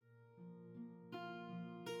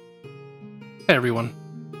Hey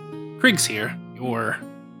everyone, Krig's here, your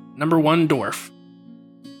number one dwarf.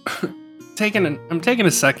 I'm taking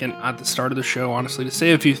a second at the start of the show, honestly, to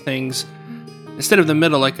say a few things instead of the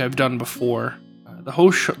middle like I've done before. The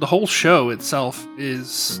whole show itself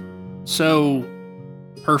is so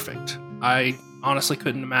perfect. I honestly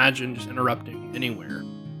couldn't imagine just interrupting anywhere.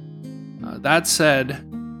 That said,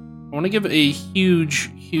 I want to give a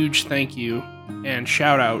huge thank you and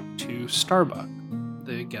shout out to Starbuck,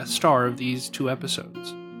 the guest star of these two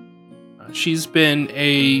episodes. She's been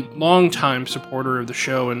a long-time supporter of the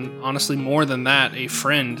show, and honestly, more than that, a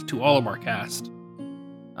friend to all of our cast.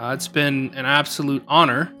 It's been an absolute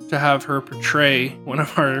honor to have her portray one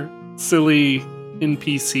of our silly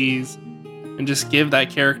NPCs and just give that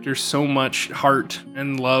character so much heart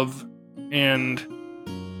and love. And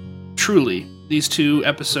truly, these two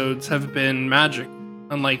episodes have been magic,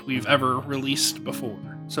 unlike we've ever released before.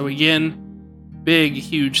 So again, big,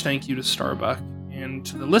 huge thank you to Starbuck. And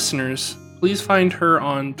to the listeners, please find her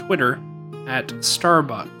on Twitter at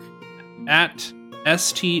Starbuck, at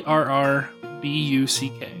STRRBUCK,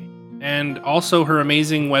 and also her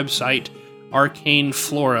amazing website,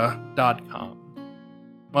 arcaneflora.com.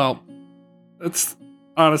 Well, that's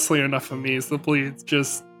honestly enough of me, so please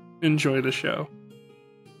just enjoy the show.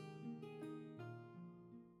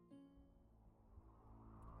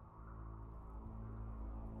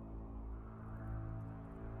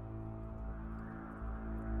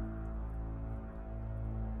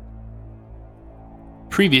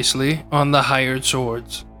 Previously on the Hired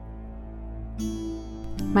Swords.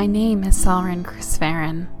 My name is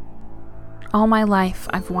Salrin. All my life,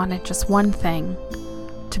 I've wanted just one thing: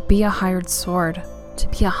 to be a hired sword, to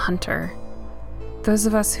be a hunter. Those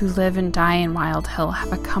of us who live and die in Wild Hill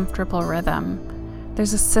have a comfortable rhythm.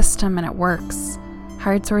 There's a system and it works.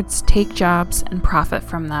 Hired swords take jobs and profit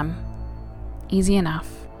from them. Easy enough.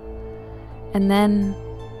 And then,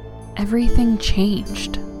 everything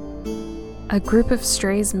changed. A group of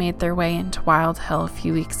strays made their way into Wild Hill a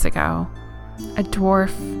few weeks ago. A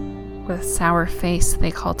dwarf with a sour face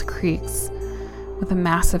they called Creeks, with a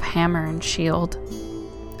massive hammer and shield.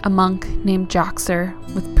 A monk named Joxer,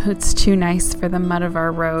 with boots too nice for the mud of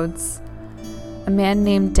our roads. A man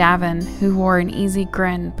named Davin, who wore an easy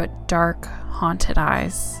grin but dark, haunted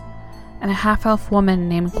eyes. And a half-elf woman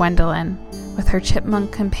named Gwendolyn, with her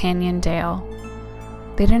chipmunk companion Dale.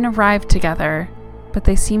 They didn't arrive together, but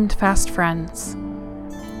they seemed fast friends.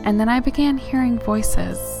 And then I began hearing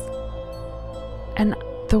voices. And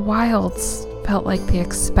the wilds felt like they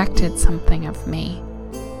expected something of me.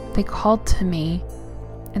 They called to me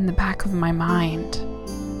in the back of my mind.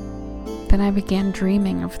 Then I began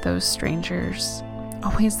dreaming of those strangers.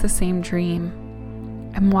 Always the same dream.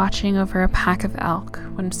 I'm watching over a pack of elk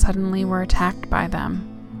when suddenly we're attacked by them.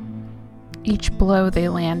 Each blow they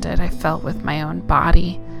landed I felt with my own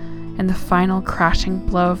body, and the final crashing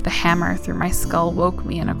blow of the hammer through my skull woke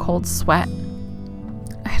me in a cold sweat.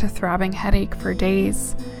 I had a throbbing headache for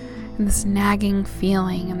days, and this nagging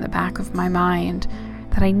feeling in the back of my mind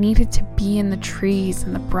that I needed to be in the trees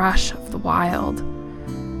and the brush of the wild,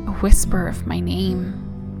 a whisper of my name.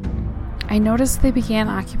 I noticed they began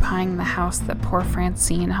occupying the house that poor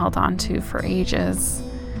Francine held onto for ages.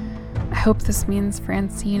 I hope this means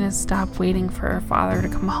Francine has stopped waiting for her father to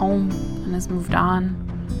come home and has moved on.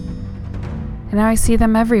 And now I see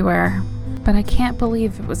them everywhere, but I can't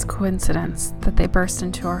believe it was coincidence that they burst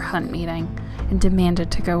into our hunt meeting and demanded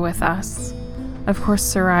to go with us. Of course,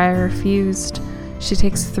 Soraya refused. She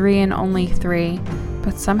takes 3 and only 3,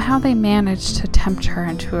 but somehow they managed to tempt her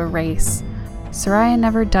into a race. Soraya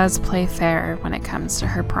never does play fair when it comes to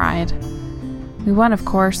her pride. We won, of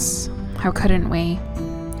course. How couldn't we?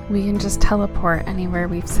 We can just teleport anywhere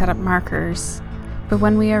we've set up markers. But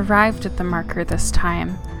when we arrived at the marker this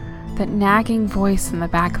time, that nagging voice in the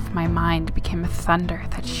back of my mind became a thunder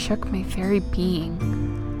that shook my very being.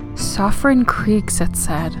 Salrin Creeks, it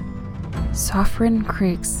said. Salrin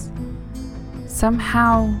Creeks.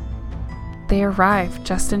 Somehow, they arrived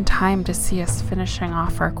just in time to see us finishing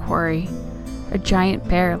off our quarry. A giant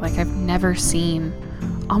bear like I've never seen,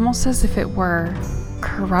 almost as if it were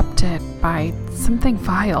corrupted by something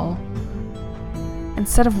vile.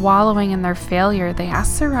 Instead of wallowing in their failure, they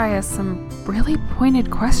asked Soraya some really pointed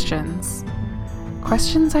questions.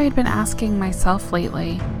 Questions I had been asking myself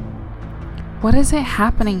lately. What is it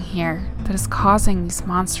happening here that is causing these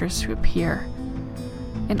monsters to appear?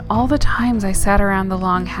 In all the times I sat around the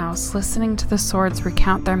longhouse listening to the swords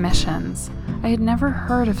recount their missions, I had never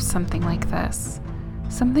heard of something like this.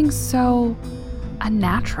 Something so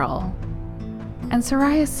unnatural. And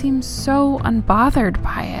Soraya seemed so unbothered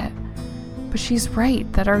by it. But she's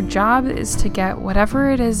right that our job is to get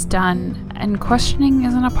whatever it is done, and questioning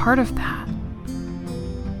isn't a part of that.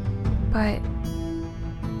 But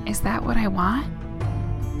is that what I want?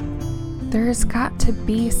 There has got to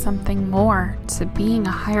be something more to being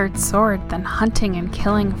a hired sword than hunting and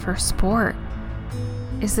killing for sport.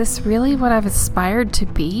 Is this really what I've aspired to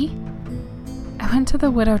be? I went to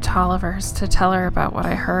the widow Tolliver's to tell her about what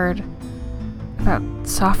I heard about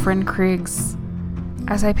Salrin Kriegs.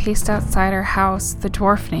 As I paced outside her house, the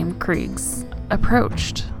dwarf named Kriegs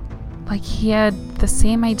approached, like he had the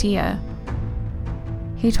same idea.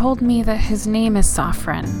 He told me that his name is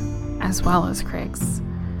Salrin, as well as Kriegs.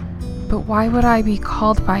 But why would I be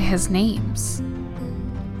called by his names?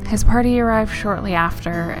 His party arrived shortly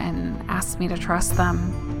after and asked me to trust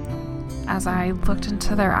them. As I looked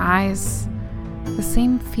into their eyes, the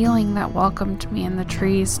same feeling that welcomed me in the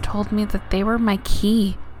trees told me that they were my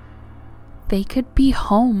key. They could be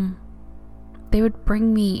home. They would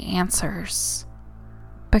bring me answers.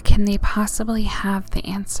 But can they possibly have the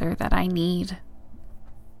answer that I need?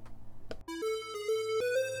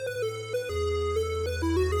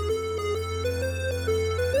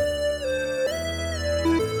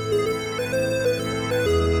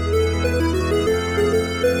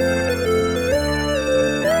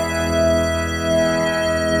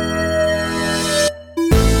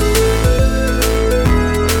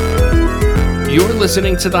 You're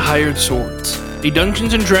listening to The Hired Swords, a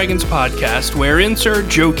Dungeons & Dragons podcast where insert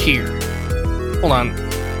joke here. Hold on.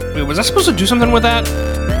 Wait, was I supposed to do something with that?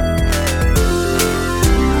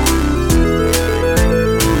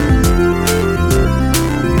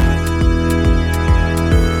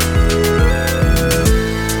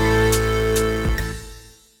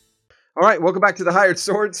 All right, welcome back to The Hired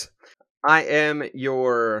Swords. I am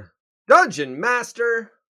your Dungeon Master,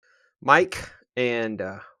 Mike, and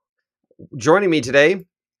joining me today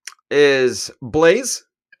is Blaze.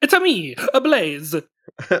 It's a me, a Blaze.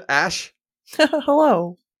 Ash.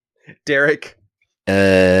 Hello. Derek.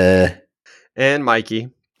 And And Mikey.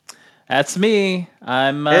 That's me.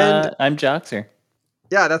 I'm Joxer.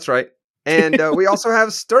 Yeah, that's right. And we also have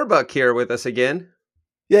Sturbuck here with us again.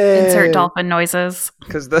 Yay! Insert dolphin noises.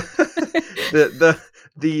 Because the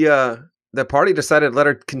party decided to let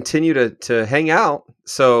her continue to hang out.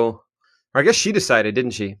 So, or I guess she decided,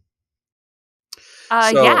 didn't she?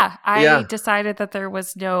 I decided that there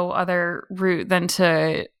was no other route than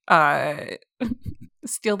to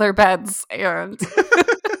steal their beds and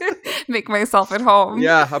make myself at home.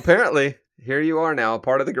 Yeah, apparently. Here you are now, a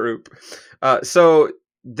part of the group. So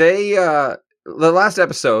they, the last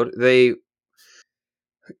episode, they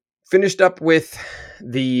finished up with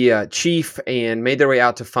the chief and made their way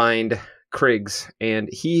out to find Kriegs. And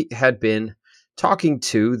he had been talking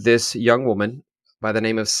to this young woman by the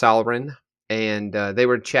name of Salrin. And they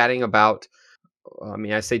were chatting about,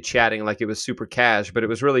 I say chatting like it was super cash, but it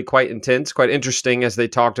was really quite intense, quite interesting as they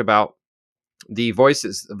talked about the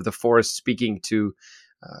voices of the forest speaking to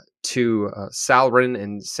Salrin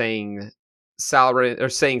and saying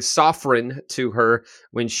Salrin to her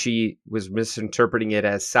when she was misinterpreting it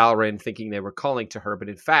as Salrin, thinking they were calling to her. But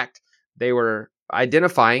in fact, they were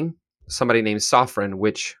identifying somebody named Salrin,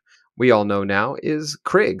 which we all know now is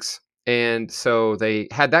Kriegs. And so they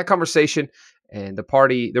had that conversation, and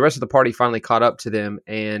the rest of the party finally caught up to them.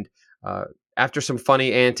 And after some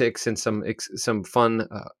funny antics and some fun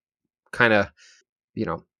kind of,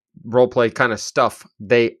 role play kind of stuff,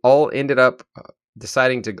 they all ended up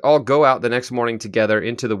deciding to all go out the next morning together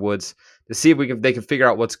into the woods to see if they could figure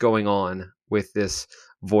out what's going on with these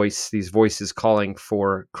voices calling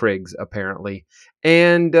for Kriegs, apparently.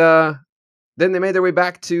 And then they made their way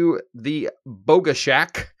back to the Boga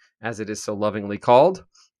Shack, as it is so lovingly called.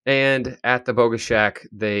 And at the Boga Shack,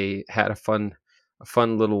 they had a fun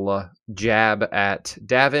little jab at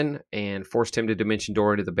Davin and forced him to dimension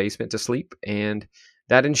door into the basement to sleep. And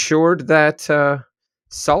that ensured that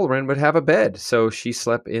Salrin would have a bed. So she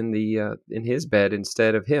slept in his bed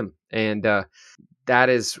instead of him. And that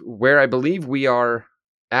is where I believe we are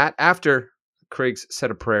at after Kriegs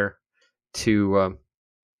said a prayer to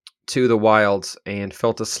the wilds and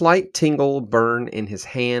felt a slight tingle burn in his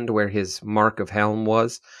hand where his mark of helm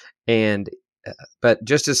was. And but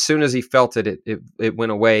just as soon as he felt it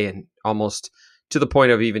went away, and almost to the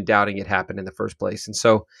point of even doubting it happened in the first place. And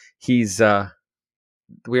so the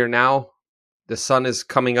sun is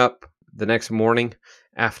coming up the next morning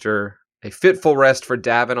after a fitful rest for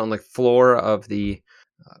Davin on the floor of the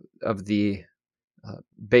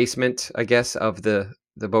basement, I guess, of the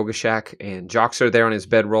Boga Shack, and Joxer there on his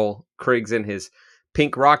bedroll, Kriegs in his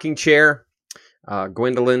pink rocking chair.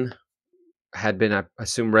 Gwendolyn had been, I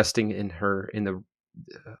assume, resting in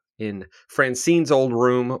in Francine's old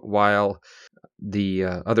room while the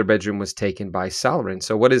other bedroom was taken by Salrin.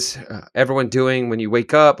 So what is everyone doing when you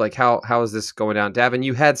wake up? Like, how is this going down? Davin,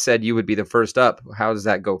 you had said you would be the first up. How does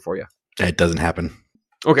that go for you? It doesn't happen.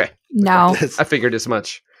 Okay. No. I figured as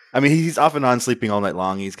much. I mean, he's off and on sleeping all night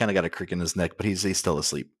long. He's kind of got a crick in his neck, but he's still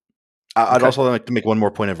asleep. I'd also like to make one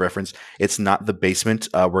more point of reference. It's not the basement.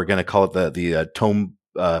 We're going to call it the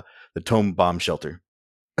Tome Bomb Shelter.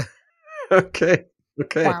 Okay.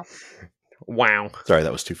 Wow. Sorry,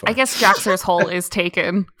 that was too far. I guess Jaxer's hole is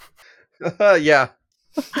taken. Yeah.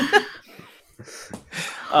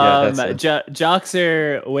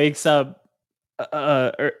 Joxer wakes up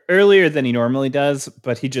earlier than he normally does,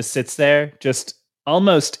 but he just sits there, just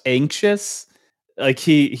almost anxious. Like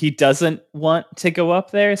he doesn't want to go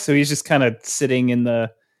up there, so he's just kind of sitting in the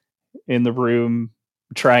room,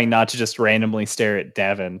 trying not to just randomly stare at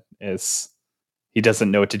Davin, as he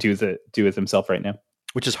doesn't know what to do with himself right now.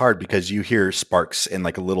 Which is hard because you hear sparks and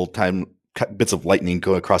like a little time bits of lightning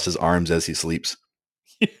go across his arms as he sleeps.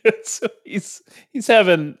 So he's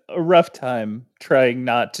having a rough time trying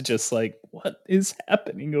not to just like, what is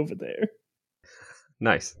happening over there?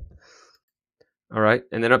 Nice. All right,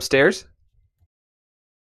 and then upstairs.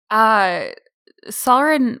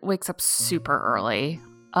 Salrin wakes up super early.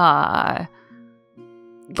 Like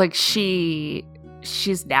she's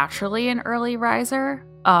naturally an early riser.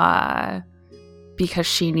 Because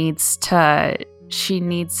she needs to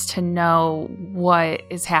know what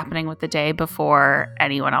is happening with the day before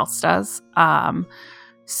anyone else does.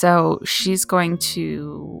 So she's going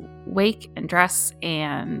to wake and dress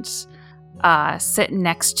and sit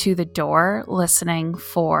next to the door, listening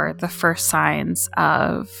for the first signs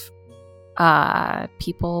of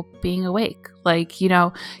people being awake. Like, you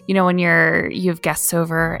know when you have guests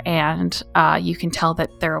over and you can tell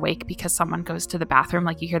that they're awake because someone goes to the bathroom,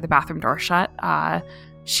 like you hear the bathroom door shut.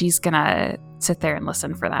 She's gonna sit there and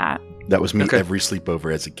listen for that. That was me every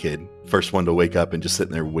sleepover as a kid. First one to wake up and just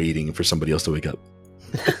sitting there waiting for somebody else to wake up.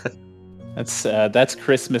 That's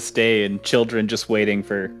Christmas Day and children just waiting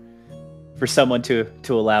for someone to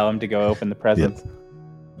allow them to go open the presents. Yep.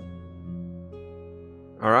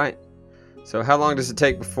 All right. So how long does it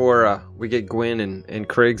take before we get Gwen and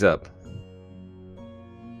Kriggs up?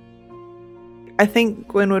 I think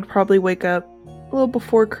Gwen would probably wake up a little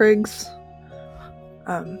before Kriggs.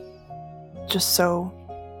 Just so...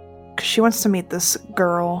 Because she wants to meet this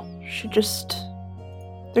girl.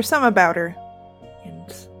 There's something about her.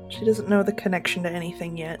 And she doesn't know the connection to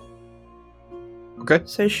anything yet. Okay.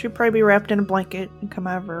 So she'd probably be wrapped in a blanket and come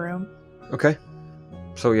out of her room. Okay.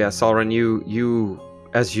 So yeah, Salrin, you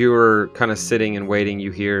as you're kind of sitting and waiting,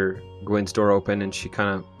 you hear Gwen's door open and she kind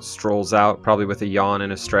of strolls out, probably with a yawn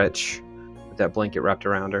and a stretch, with that blanket wrapped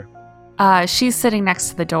around her. She's sitting next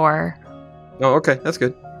to the door. Oh, okay, that's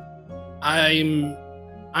good.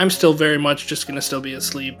 I'm still very much just gonna still be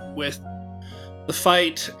asleep with the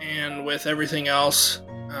fight and with everything else.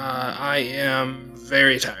 I am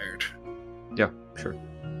very tired. Yeah, sure.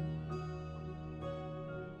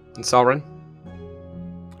 And Salrin?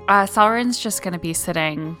 Salrin's just going to be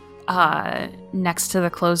sitting next to the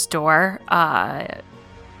closed door,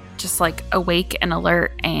 just like awake and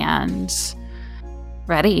alert and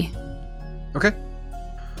ready. Okay.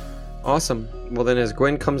 Awesome. Well, then as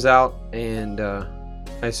Gwen comes out, and I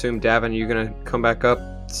assume, Davin, you're going to come back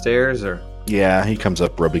upstairs, or? Yeah, he comes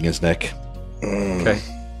up rubbing his neck. Okay.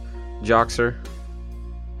 Joxer?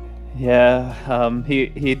 Yeah,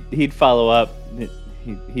 he'd follow up.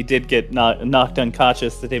 He did get knocked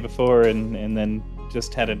unconscious the day before, and then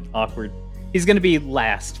just had an awkward... He's going to be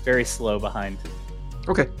last, very slow behind.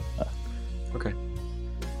 Okay. Okay.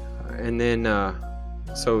 And then,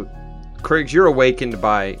 so, Kriggs, you're awakened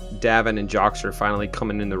by Davin and Joxer finally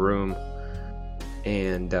coming in the room.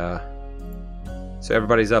 And, so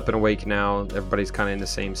everybody's up and awake now. Everybody's kind of in the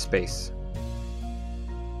same space.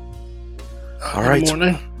 All right. Good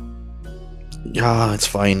morning. Yeah, it's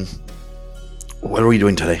fine. What are we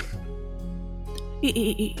doing today?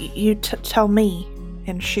 You tell me.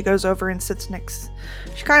 And she goes over and sits next.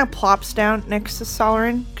 She kind of plops down next to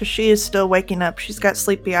Salrin because she is still waking up. She's got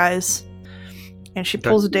sleepy eyes. And she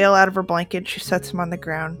pulls Dale out of her blanket. She sets him on the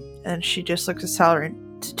ground. And she just looks at Salrin.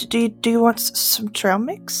 Do you want some trail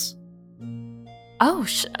mix? Oh,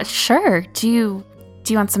 sure. Do you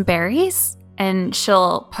want some berries? And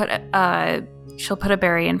she'll put a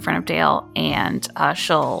berry in front of Dale, and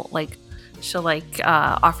she'll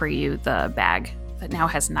offer you the bag that now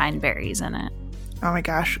has 9 berries in it. Oh my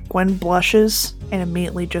gosh. Gwen blushes and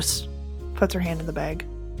immediately just puts her hand in the bag.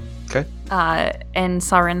 Okay. And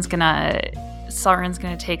Salrin's gonna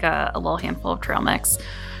take a little handful of trail mix,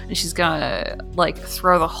 and she's gonna like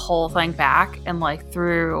throw the whole thing back, and like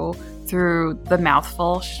through the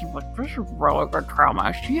mouthful, she's like, "This is really good trail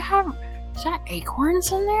mix. Is that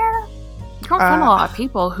acorns in there?" You don't find a lot of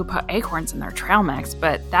people who put acorns in their trail mix,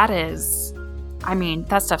 but that is, I mean,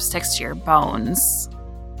 that stuff sticks to your bones.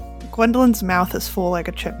 Gwendolyn's mouth is full like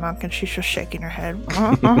a chipmunk, and she's just shaking her head.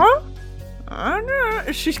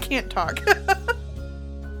 She can't talk.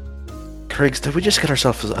 Craigs, did we just get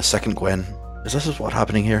ourselves a second Gwen? Is this what's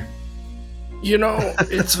happening here? You know,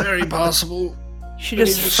 it's very possible. She And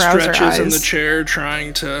just he frowns her stretches eyes. in the chair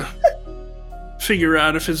trying to figure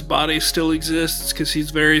out if his body still exists because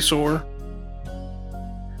he's very sore.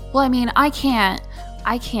 Well, I mean, I can't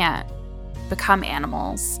become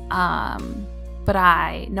animals, but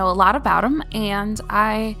I know a lot about them, and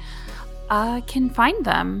I can find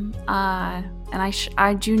them, and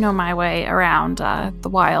I do know my way around the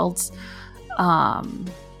wilds,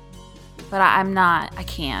 but I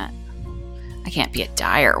can't be a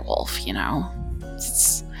dire wolf, you know.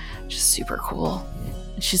 It's just super cool.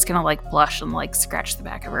 And she's gonna like blush and like scratch the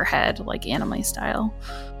back of her head, like anime style.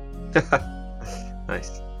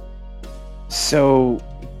 Nice. So,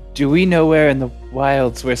 do we know where in the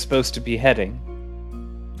wilds we're supposed to be heading?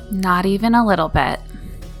 Not even a little bit.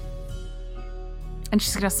 And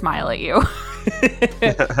she's gonna smile at you.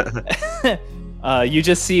 You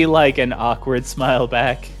just see like an awkward smile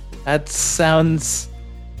back. That sounds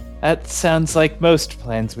like most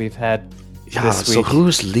plans we've had Yeah, this so week.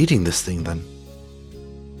 who's leading this thing then?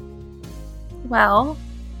 Well,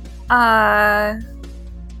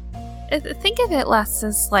 think of it less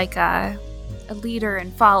as like a leader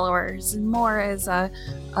and followers, and more as a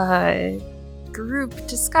group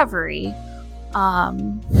discovery. I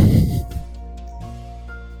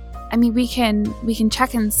mean, we can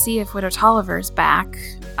check and see if Widow Tolliver's back.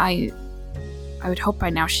 I would hope by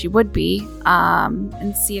now she would be,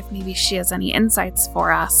 and see if maybe she has any insights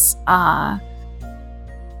for us.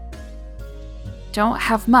 Don't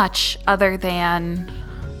have much other than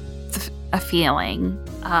a feeling,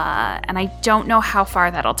 and I don't know how far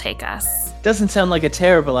that'll take us. Doesn't sound like a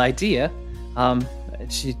terrible idea.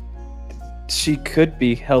 She could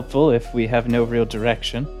be helpful if we have no real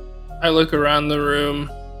direction. I look around the room.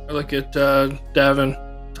 I look at Davin.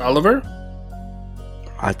 Tolliver?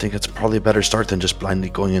 I think it's probably a better start than just blindly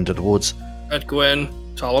going into the woods. At Gwen.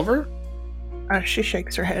 Tolliver? She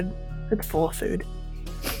shakes her head. It's full of food.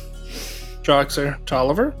 Joxer.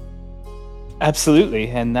 Tolliver? Absolutely,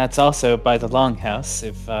 and that's also by the longhouse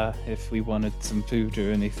if we wanted some food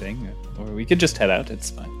or anything, or we could just head out. It's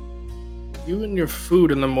fine. You and your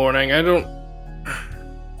food in the morning. I don't...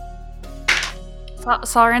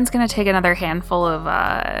 Salrin's gonna take another handful of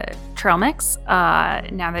trail mix.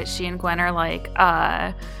 Now that she and Gwen are like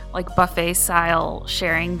buffet style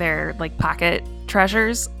sharing their like pocket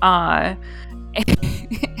treasures. And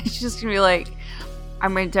she's just gonna be like, I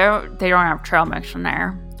mean, they don't have trail mix in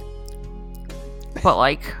there, but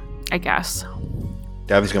like, I guess.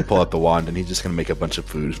 Davin's gonna pull out the wand and he's just gonna make a bunch of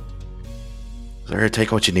food. There,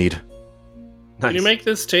 take what you need. Nice. Can you make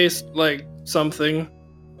this taste like something?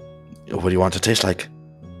 What do you want it to taste like?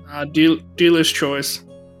 Dealer's choice.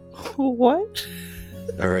 What?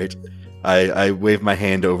 All right. I wave my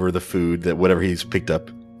hand over the food, that whatever he's picked up,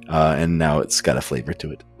 and now it's got a flavor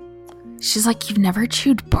to it. She's like, you've never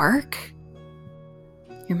chewed bark?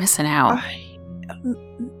 You're missing out.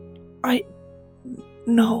 I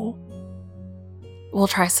no. We'll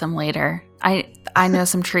try some later. I know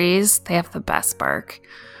some trees. They have the best bark.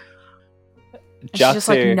 And she just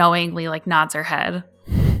like knowingly like nods her head.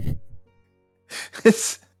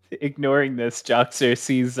 Ignoring this, Joxer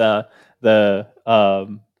sees the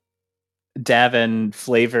Davin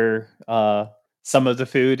flavor some of the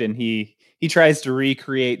food, and he tries to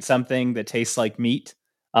recreate something that tastes like meat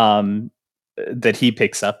that he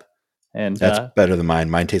picks up. And That's better than mine.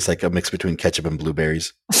 Mine tastes like a mix between ketchup and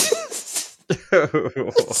blueberries.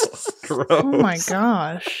 Gross. Oh my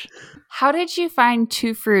gosh. How did you find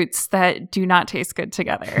two fruits that do not taste good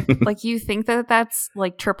together? Like, you think that that's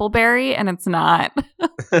like triple berry, and it's not.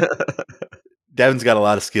 Davin's got a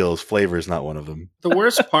lot of skills. Flavor is not one of them. The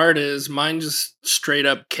worst part is mine just straight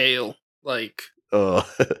up kale. Like, But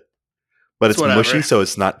it's whatever. mushy, so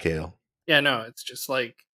it's not kale. yeah, no, it's just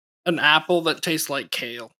like an apple that tastes like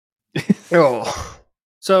kale. Oh.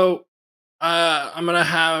 So, I'm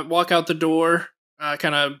gonna walk out the door,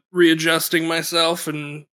 kind of readjusting myself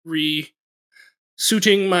and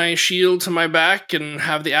suiting my shield to my back, and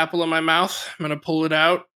have the apple in my mouth. I'm gonna pull it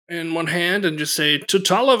out in one hand and just say, "To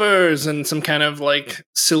Tollivers," in some kind of like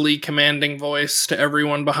silly commanding voice to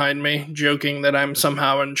everyone behind me, joking that I'm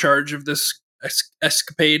somehow in charge of this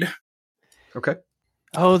escapade. Okay.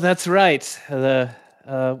 Oh, that's right.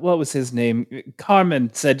 What was his name?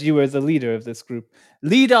 Carmen said you were the leader of this group.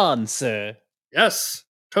 Lead on, sir. Yes.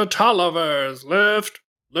 Totalovers. Left,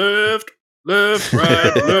 left, left,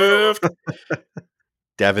 right, left.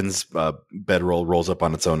 Davin's bedroll rolls up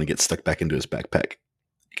on its own and gets stuck back into his backpack.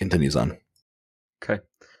 He continues on. Okay.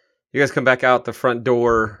 You guys come back out the front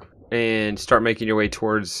door and start making your way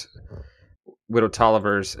towards Widow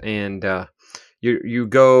Tolliver's, and you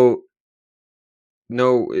go.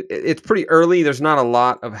 No, it's pretty early. There's not a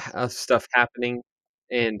lot of stuff happening,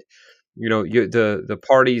 and the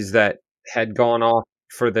parties that had gone off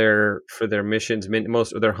for their missions,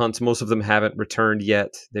 most of their hunts, most of them haven't returned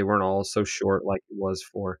yet. They weren't all so short like it was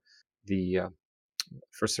for the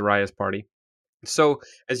for Soraya's party. So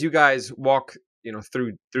as you guys walk,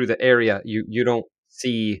 through the area, you don't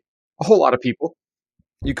see a whole lot of people.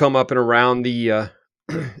 You come up and around the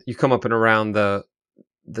you come up and around the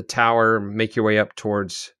tower, make your way up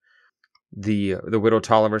towards the Widow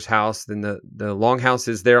Tolliver's house. Then the longhouse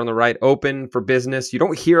is there on the right, open for business. You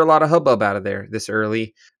don't hear a lot of hubbub out of there this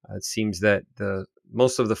early. It seems that the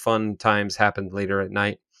most of the fun times happened later at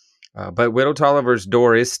night. But Widow Tolliver's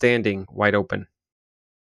door is standing wide open.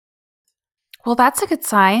 Well, that's a good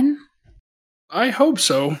sign. I hope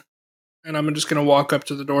so. And I'm just going to walk up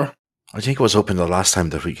to the door. I think it was open the last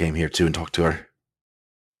time that we came here too and talked to her.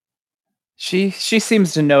 She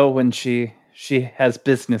seems to know when she has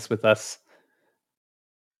business with us.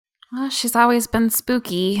 Well, she's always been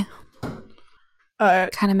spooky.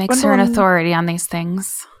 Kind of makes her an Gwendolyn- authority on these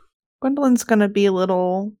things. Gwendolyn's gonna be a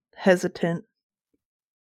little hesitant.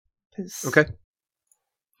 Okay. I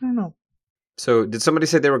don't know. So did somebody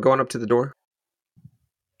say they were going up to the door?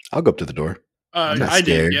 I'll go up to the door. I'm not I did,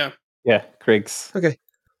 scared. yeah. Yeah, Craig's. Okay,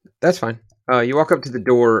 that's fine. You walk up to the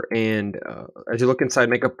door, and as you look inside,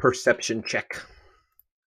 make a perception check.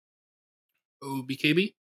 Oh,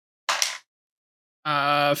 BKB?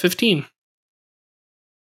 15.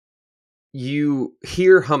 You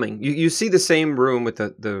hear humming. You see the same room with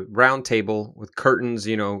the round table with curtains,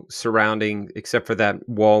 surrounding, except for that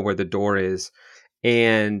wall where the door is,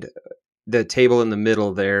 and the table in the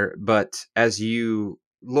middle there. But as you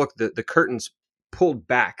look, the curtains pulled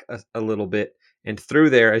back a little bit, and through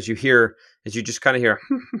there, as you just kind of hear,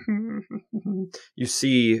 you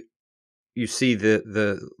see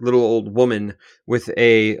the little old woman with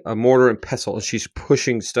a mortar and pestle. She's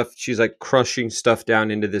pushing stuff. She's like crushing stuff down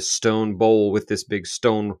into this stone bowl with this big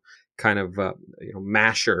stone kind of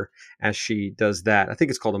masher as she does that. I think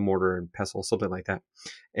it's called a mortar and pestle, something like that.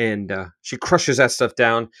 And she crushes that stuff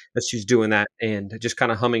down as she's doing that, and just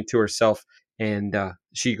kind of humming to herself. And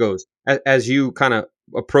she goes, as you kind of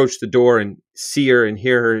approach the door and see her and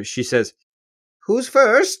hear her, she says, "Who's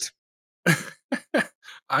first?"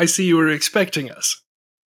 I see you were expecting us.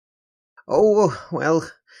 Oh, well,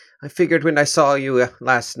 I figured when I saw you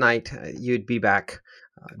last night, you'd be back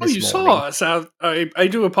this you morning. saw us. I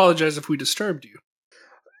do apologize if we disturbed you.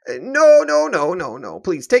 No.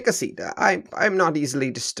 Please take a seat. I'm not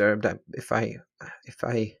easily disturbed. If I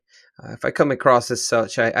come across as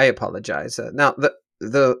such, I apologize. Now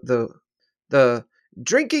the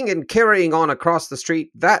drinking and carrying on across the street,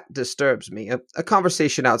 that disturbs me. A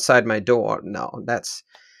conversation outside my door, no, that's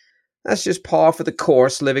just par for the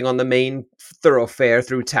course, living on the main thoroughfare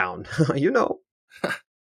through town.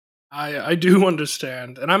 I do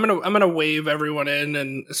understand, and I'm gonna wave everyone in,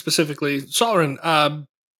 and specifically Salrin.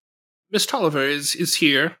 Miss Tolliver is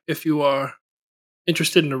here if you are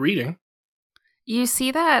interested in a reading. You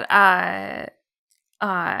see that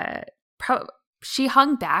she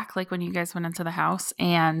hung back like when you guys went into the house,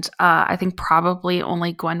 and I think probably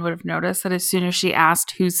only Gwen would have noticed that as soon as she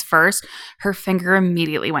asked who's first, her finger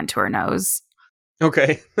immediately went to her nose.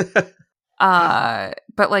 Okay. But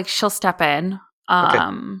like she'll step in. Okay.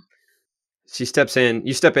 She steps in.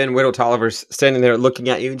 You step in. Widow Tolliver's standing there looking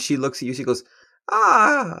at you, and she looks at you. She goes,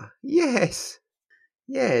 "Ah, yes,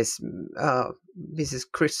 Miss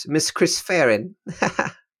Chris Farron,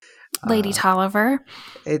 Lady Tolliver.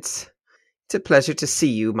 It's a pleasure to see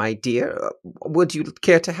you, my dear. Would you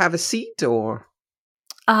care to have a seat, or?"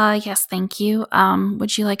 Yes, thank you.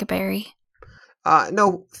 Would you like a berry?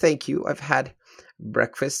 No, thank you. I've had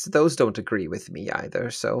breakfast. Those don't agree with me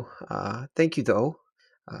either. So, thank you, though.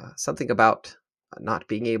 Something about not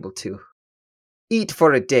being able to eat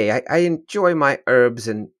for a day. I enjoy my herbs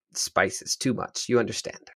and spices too much. You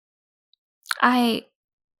understand? I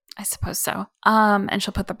suppose so. And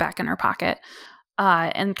she'll put them back in her pocket.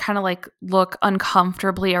 And kind of like look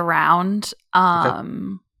uncomfortably around. Okay.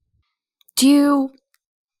 Do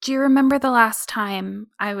you remember the last time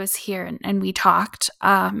I was here and we talked?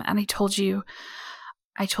 And I told you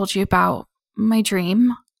about my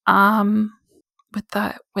dream with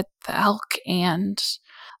the elk, and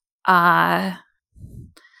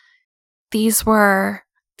these were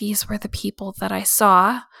the people that I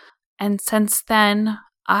saw, and since then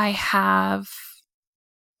I have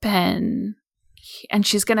been, and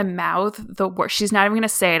she's gonna mouth the word. She's not even gonna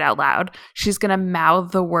say it out loud. She's gonna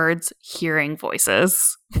mouth the words "hearing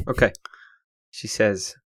voices." Okay. She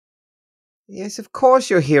says, "Yes, of course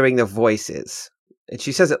you're hearing the voices." And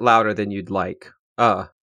she says it louder than you'd like.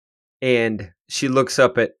 And she looks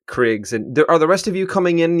up at Kriggs. And are the rest of you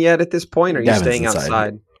coming in yet at this point? Or are you Gavin's staying inside.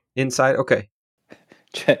 outside? Inside? Okay.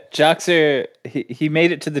 Joxer, he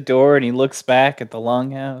made it to the door and he looks back at the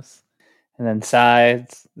longhouse and then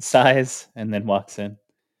sighs, and then walks in.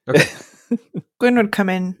 Okay. Gwen would come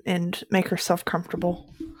in and make herself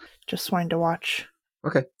comfortable, just wanting to watch.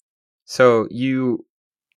 Okay. So you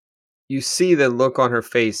see the look on her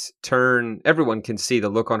face turn, everyone can see the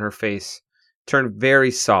look on her face turn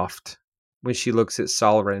very soft when she looks at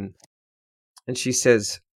Salrin. And she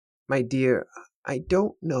says, "My dear, I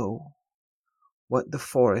don't know what the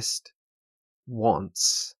forest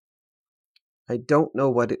wants. I don't know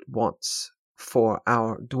what it wants for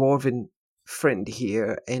our dwarven friend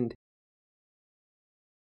here, and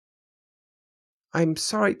I'm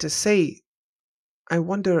sorry to say, I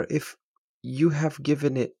wonder if you have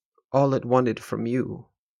given it all it wanted from you."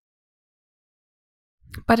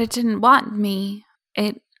 But it didn't want me.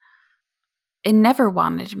 It never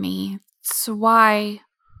wanted me. So why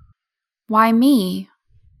me?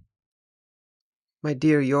 My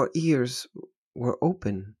dear, your ears were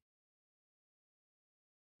open.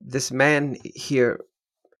 This man here,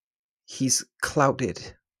 he's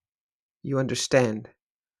clouded. You understand?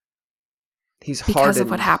 He's Because hardened. of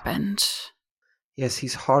what happened. Yes,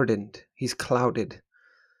 he's hardened. He's clouded.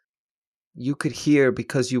 You could hear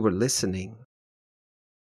because you were listening.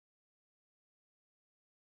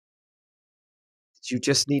 Did you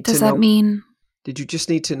just need Does to know? that mean Did you just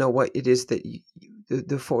need to know what it is that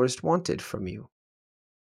the forest wanted from you?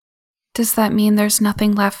 there's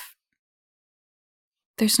nothing left?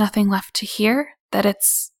 There's nothing left to hear? That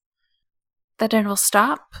it'll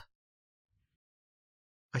stop?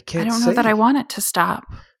 I I can't don't say. know that I want it to stop.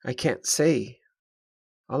 I can't say.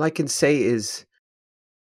 All I can say is,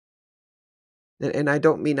 and I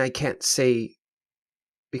don't mean I can't say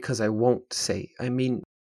because I won't say. I mean,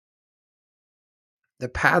 the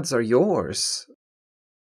paths are yours.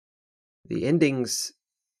 The endings,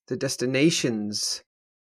 the destinations,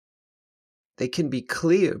 they can be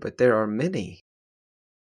clear, but there are many.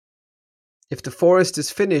 If the forest is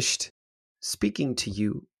finished speaking to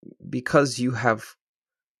you because you have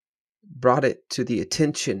brought it to the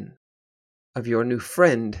attention of your new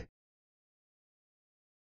friend,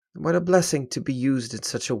 what a blessing to be used in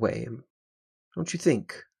such a way, don't you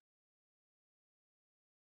think?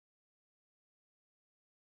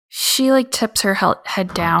 She tips her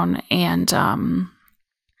head down and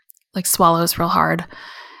swallows real hard,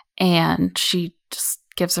 and she just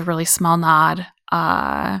gives a really small nod.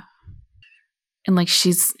 And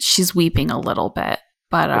she's weeping a little bit,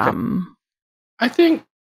 but Okay. I think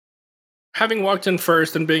having walked in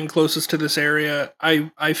first and being closest to this area,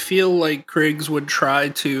 I feel like Kriggs would try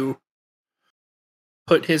to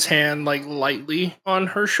put his hand lightly on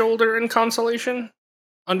her shoulder in consolation,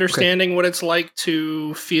 understanding what it's like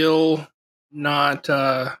to feel not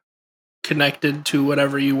connected to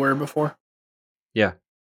whatever you were before. Yeah.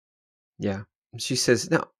 Yeah. She says,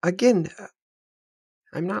 "Now, again,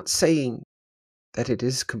 I'm not saying that it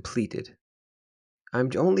is completed.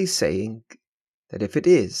 I'm only saying that if it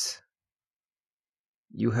is,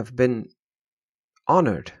 you have been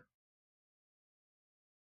honored.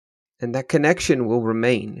 And that connection will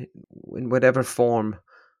remain in whatever form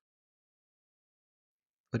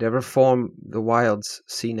the wilds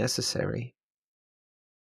see necessary."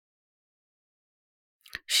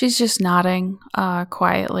 she's just nodding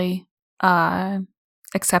quietly,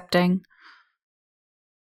 accepting.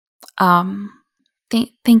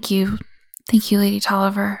 Thank you, Lady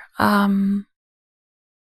Tolliver.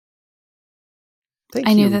 Thank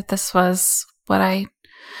I you. knew that this was where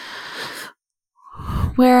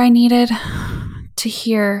I needed to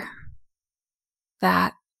hear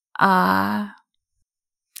that.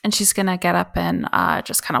 And she's gonna get up and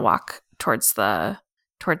just kind of walk towards the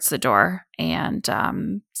door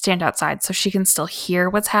and stand outside so she can still hear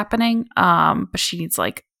what's happening. But she needs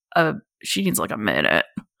a minute.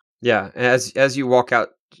 Yeah, as you walk out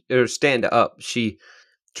or stand up, she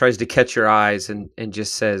tries to catch your eyes and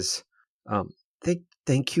just says,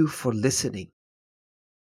 thank you for listening.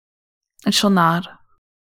 And she'll nod.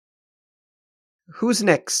 Who's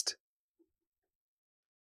next?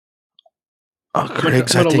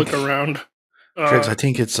 Craigs, I'm I gonna think. look around. Craigs, I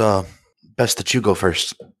think it's best that you go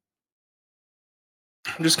first.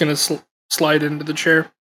 I'm just gonna slide into the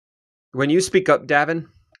chair. When you speak up, Davin,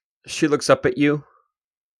 she looks up at you,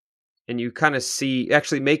 and you kind of see.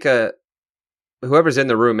 Actually, whoever's in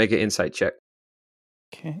the room, make an insight check.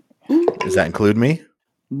 Okay. Does that include me?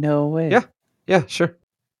 No way. Yeah. Yeah, sure.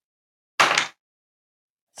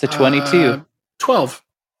 It's a 22. 12.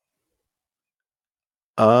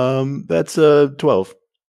 That's a 12.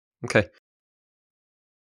 Okay.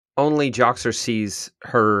 Only Joxer sees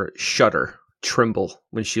her shudder, tremble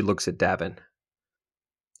when she looks at Davin.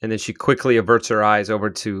 And then she quickly averts her eyes over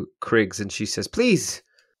to Kriggs and she says, "Please,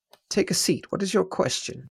 take a seat. What is your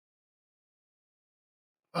question?"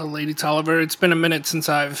 Well, Lady Tolliver, it's been a minute since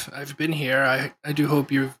I've been here. I do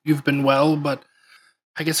hope you've been well, but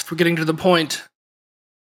I guess if we're getting to the point,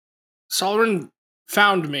 Salrin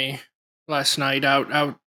found me last night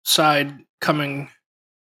outside coming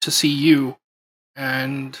to see you,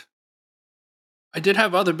 and I did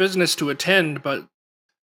have other business to attend, but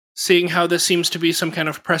seeing how this seems to be some kind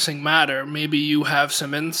of pressing matter, maybe you have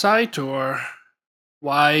some insight, or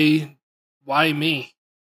why me?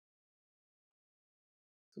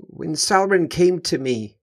 When Salrin came to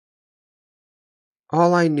me,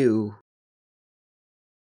 all I knew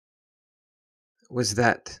was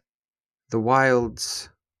that the wilds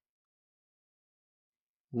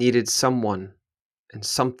needed someone and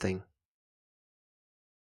something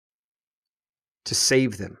to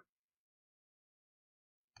save them.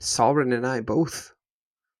 Salrin and I both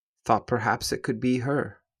thought perhaps it could be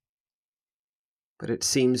her, but it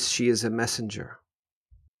seems she is a messenger.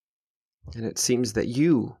 And it seems that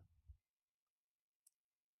you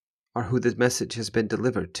are who the message has been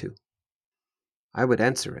delivered to. I would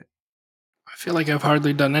answer it. I feel like I've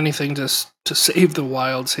hardly done anything to save the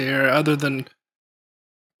wilds here, other than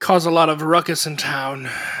cause a lot of ruckus in town.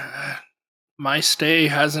 My stay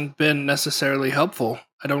hasn't been necessarily helpful.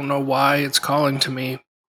 I don't know why it's calling to me.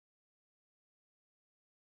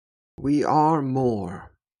 We are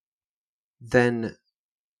more than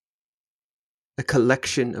a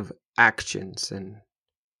collection of actions and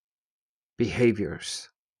behaviors.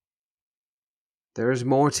 There is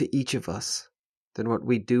more to each of us than what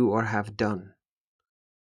we do or have done.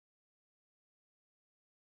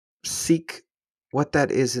 Seek what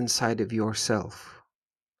that is inside of yourself,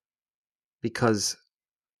 because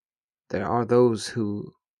there are those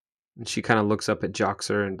who, and she kind of looks up at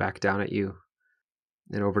Joxer and back down at you,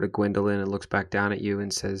 and over to Gwendolyn and looks back down at you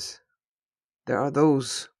and says, there are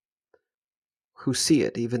those who see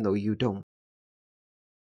it even though you don't.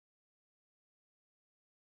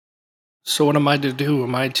 So what am I to do?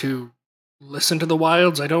 Am I to listen to the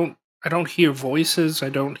wilds? I don't hear voices, I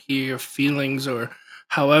don't hear feelings, or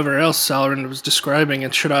however else Salrin was describing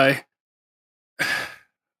it. Should I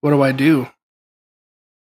what do I do?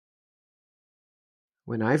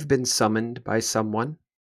 When I've been summoned by someone,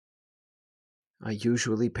 I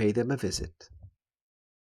usually pay them a visit.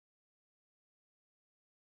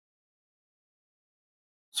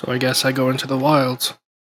 So I guess I go into the wilds.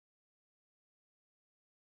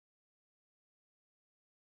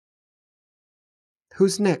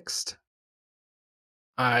 Who's next?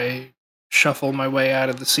 I shuffle my way out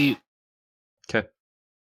of the seat. Okay.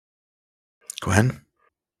 Gwen,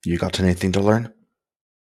 you got anything to learn?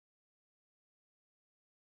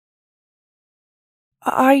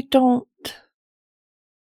 I don't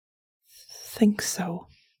think so.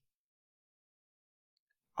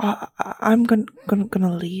 I'm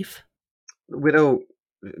gonna leave. Widow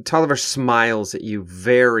Tolliver smiles at you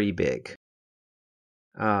very big.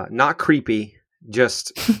 Not creepy,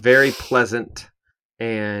 just very pleasant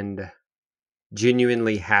and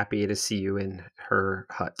genuinely happy to see you in her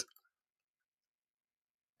hut.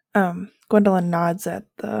 Gwendolyn nods at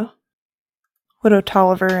the Widow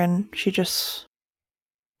Tolliver, and she just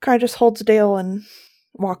kind of just holds Dale and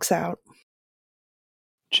walks out.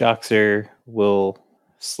 Joxer will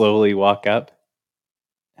slowly walk up.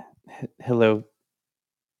 Hello,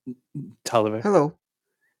 Tolliver. Hello.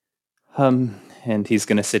 And he's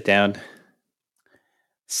gonna sit down.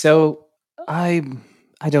 So I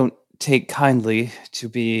don't take kindly to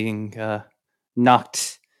being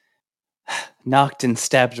knocked and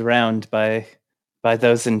stabbed around by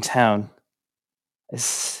those in town.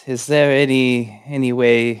 Is there any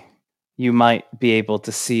way you might be able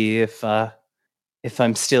to see if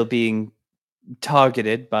I'm still being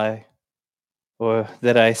targeted by, or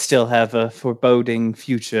that I still have a foreboding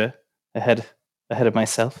future ahead of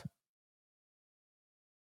myself?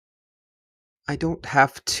 I don't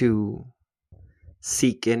have to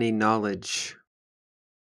seek any knowledge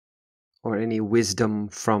or any wisdom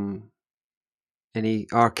from any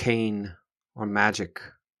arcane or magic,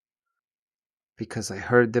 because I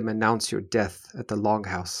heard them announce your death at the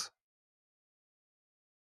Longhouse.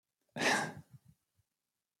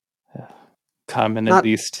 Carmen Not- at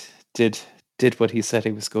least did what he said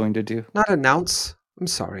he was going to do. Not announce. I'm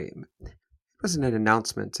sorry. It wasn't an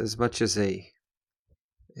announcement as much as a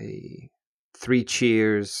 3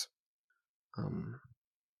 cheers.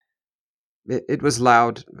 It was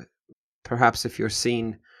loud. Perhaps if you're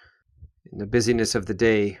seen in the busyness of the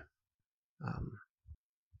day,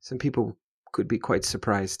 some people could be quite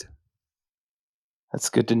surprised. That's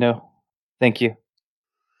good to know. Thank you.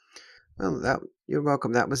 Well, you're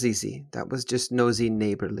welcome. That was easy. That was just nosy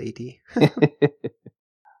neighbor lady.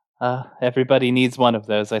 Everybody needs one of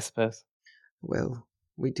those, I suppose. Well,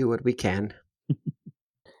 we do what we can.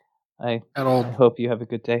 I That old hope you have a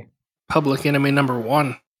good day. public enemy number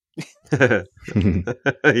 1.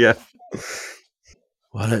 Yeah.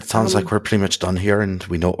 Well, it sounds like we're pretty much done here, and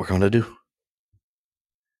we know what we're going to do.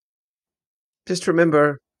 Just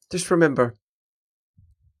remember,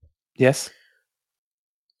 Yes?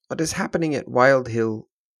 what is happening at Wild Hill,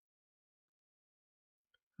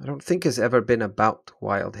 I don't think has ever been about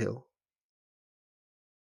Wild Hill.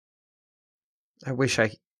 I wish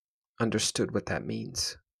I understood what that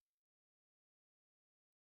means.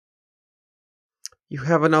 You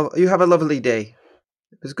have a lovely day.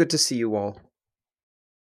 It was good to see you all.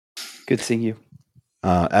 Good seeing you.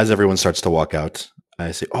 As everyone starts to walk out,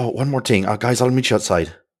 I say, "Oh, one more thing, guys! I'll meet you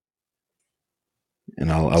outside."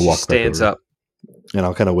 And I'll She walk stands back over, up. and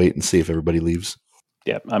I'll kind of wait and see if everybody leaves.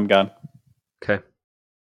 Yep, I'm gone. Okay.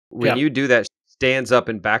 When Yeah. you do that, she stands up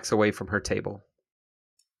and backs away from her table.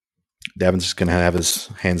 Davin's just going to have his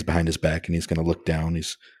hands behind his back, and he's going to look down.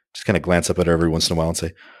 He's just going to glance up at her every once in a while and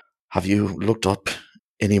say, "Have you looked up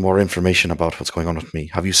any more information about what's going on with me?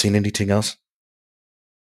 Have you seen anything else?"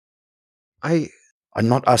 I'm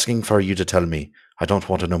not asking for you to tell me. I don't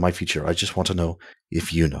want to know my future. I just want to know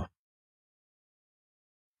if you know.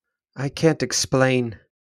 I can't explain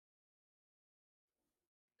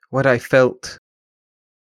what I felt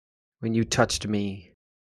when you touched me.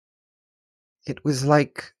 It was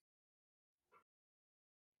like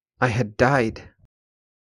I had died.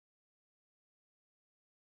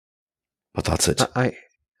 But that's it. I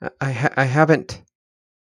haven't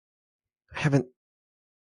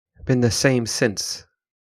been the same since.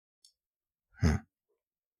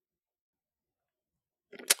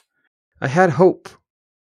 I had hope.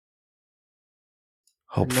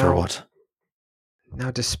 Hope for what?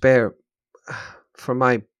 Now despair for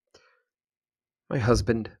my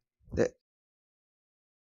husband. That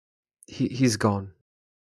he's gone.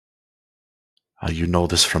 You know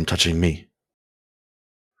this from touching me.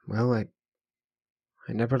 Well, I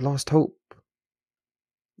never lost hope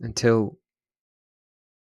until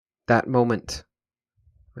that moment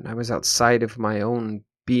when I was outside of my own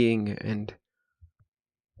being and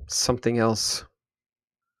something else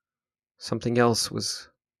was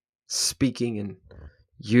speaking and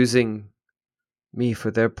using me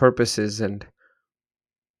for their purposes, and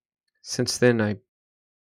since then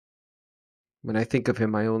when I think of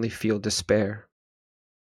him, I only feel despair.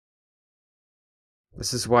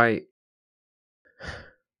 This is why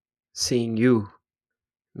seeing you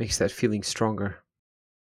makes that feeling stronger.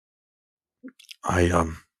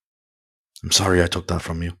 I'm sorry I took that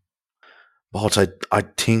from you. But I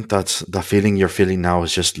think that the feeling you're feeling now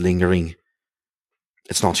is just lingering.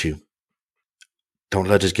 It's not you. Don't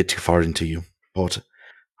let it get too far into you. But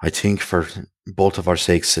I think for both of our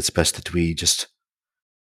sakes, it's best that we just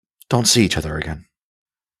don't see each other again.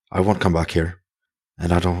 I won't come back here.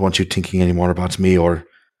 And I don't want you thinking any more about me or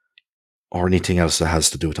anything else that has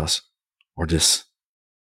to do with us. Or this.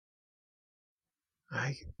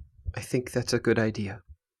 I think that's a good idea.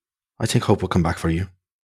 I think Hope will come back for you.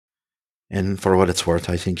 And for what it's worth,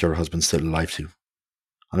 I think your husband's still alive too.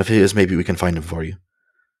 And if he is, maybe we can find him for you.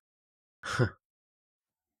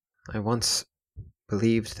 I once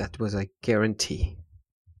believed that was a guarantee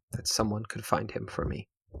that someone could find him for me.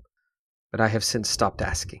 But I have since stopped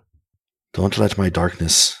asking. Don't let my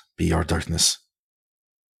darkness be your darkness.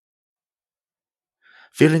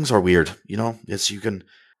 Feelings are weird, you know? You can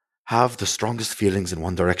have the strongest feelings in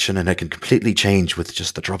one direction and it can completely change with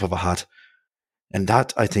just the drop of a hat. And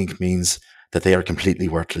that, I think, means that they are completely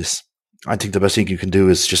worthless. I think the best thing you can do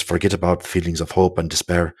is just forget about feelings of hope and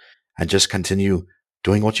despair and just continue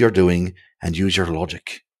doing what you're doing and use your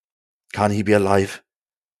logic. Can he be alive?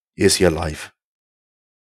 Is he alive?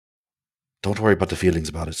 Don't worry about the feelings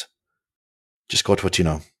about it. Just go to what you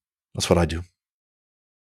know. That's what I do.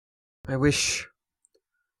 I wish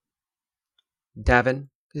Davin,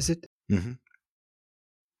 is it? Mm-hmm.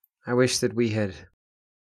 I wish that we had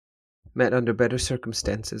met under better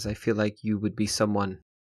circumstances. I feel like you would be someone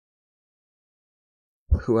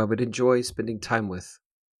who I would enjoy spending time with,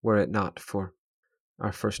 were it not for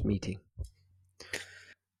our first meeting.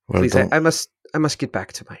 Well, Please, I must get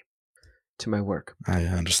back to my work. I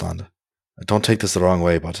understand. Don't take this the wrong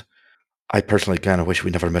way, but I personally kind of wish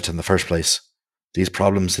we never met in the first place. These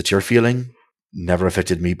problems that you're feeling never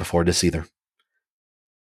affected me before this either.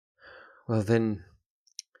 Well, then,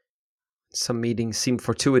 some meetings seem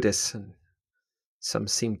fortuitous, and some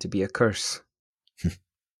seem to be a curse.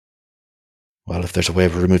 Well, if there's a way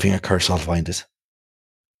of removing a curse, I'll find it.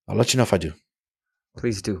 I'll let you know if I do.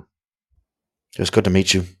 Please do. It was good to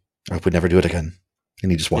meet you. I hope we never do it again.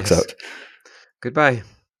 And he just walks out. Goodbye.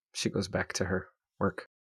 She goes back to her work.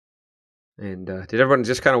 And did everyone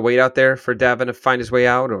just kind of wait out there for Davin to find his way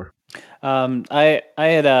out, or? I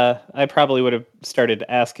probably would have started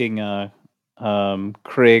asking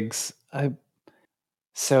Kriggs.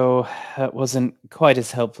 So that wasn't quite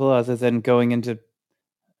as helpful, other than going into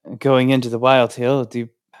the Wild Hill.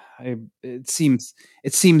 It seems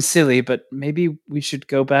silly, but maybe we should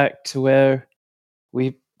go back to where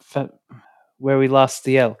we lost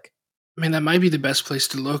the elk. I mean, that might be the best place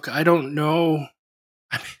to look. I don't know.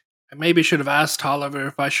 I mean, I maybe should have asked Oliver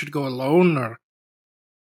if I should go alone or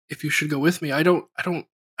if you should go with me. I don't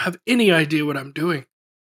have any idea what I'm doing.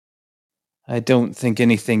 I don't think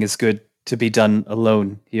anything is good to be done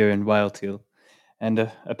alone here in Wild Hill.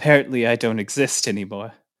 And apparently I don't exist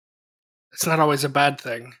anymore. It's not always a bad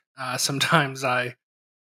thing. Sometimes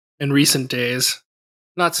in recent days,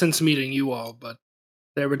 not since meeting you all, but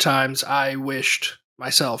there were times I wished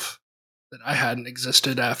myself that I hadn't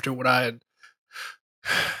existed after what I had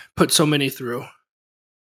put so many through.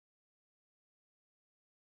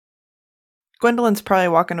 Gwendolyn's probably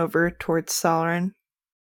walking over towards Salrin.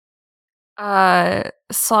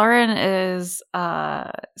 Salrin is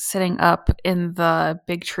sitting up in the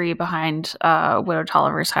big tree behind Widow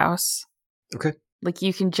Tolliver's house. Okay. Like,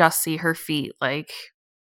 you can just see her feet, like,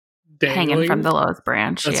 Dangling? hanging from the lowest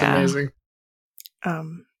branch. That's yeah. amazing.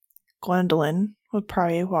 Gwendolyn would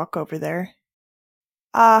probably walk over there.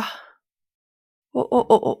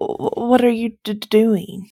 What are you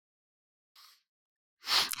doing?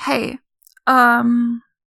 Hey,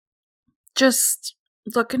 just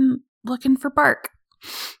looking for bark.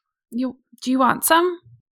 Do you want some?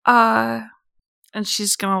 And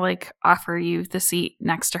she's gonna, like, offer you the seat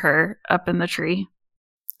next to her up in the tree.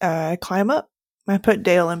 I climb up. I put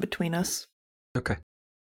Dale in between us. Okay.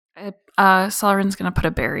 Salrin's gonna put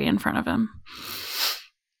a berry in front of him.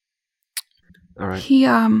 All right. He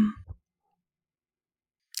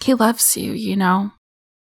loves you, you know.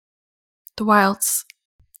 The wilds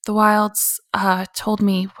told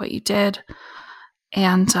me what you did,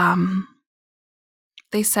 and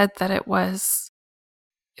they said that it was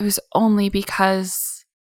only because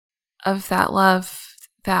of that love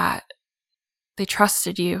that they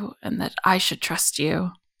trusted you, and that I should trust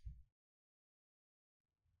you.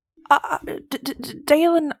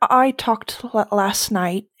 Dale and I talked last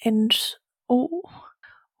night, and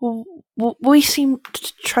we seem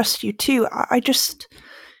to trust you too.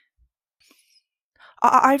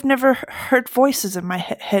 I've never heard voices in my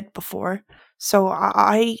head before, so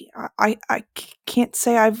I can't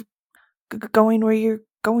say I've going where you're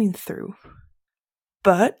going through.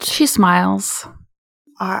 But She smiles.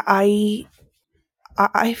 I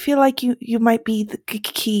feel like you might be the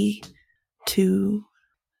key to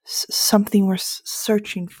something we're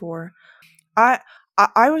searching for. I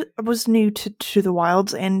was new to the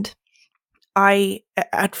wilds, and I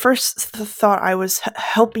at first thought I was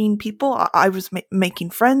helping people. I was making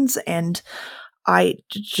friends, and I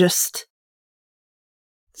just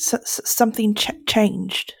something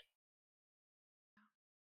changed.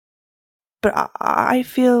 But I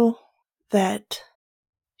feel that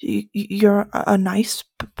you're a nice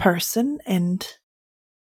person, and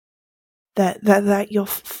that you'll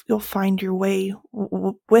find your way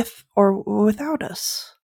with or without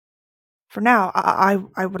us. For now,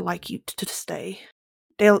 I would like you to stay.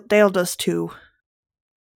 Dale does too.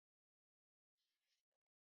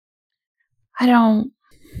 I don't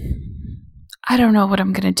know what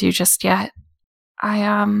I'm gonna do just yet.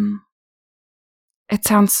 It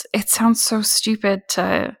sounds so stupid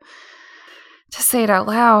to say it out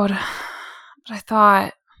loud,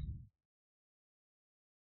 but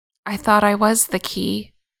I thought I was the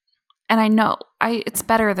key. And I know it's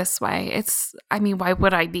better this way. Why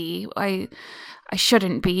would I be? I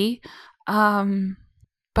shouldn't be.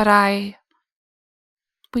 But I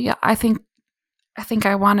think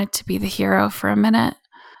I wanted to be the hero for a minute.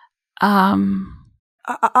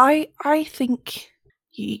 I think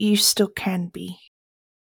You still can be.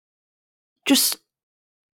 Just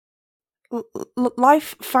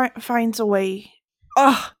life finds a way.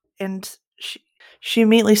 Ugh! And she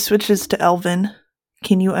immediately switches to Elven.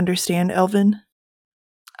 Can you understand Elven?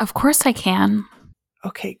 Of course I can.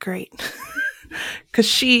 Okay, great. Because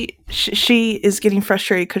she is getting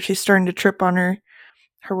frustrated because she's starting to trip on her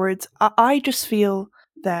words. I just feel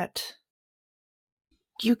that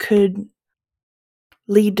you could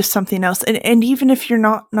lead to something else, and even if you're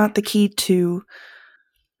not the key to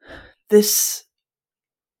this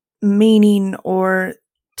meaning or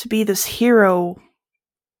to be this hero,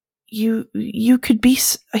 you could be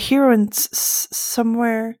a hero in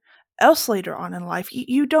somewhere else later on in life.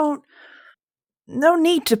 You don't, no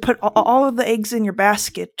need to put all of the eggs in your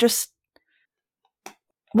basket. Just,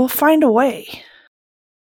 we'll find a way.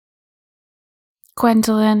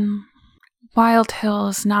 Gwendolyn, Wild Hill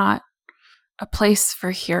is not a place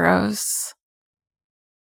for heroes.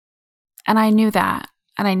 And I knew that,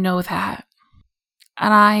 and I know that.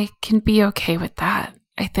 And I can be okay with that,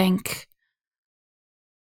 I think.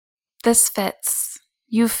 This fits.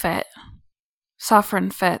 You fit.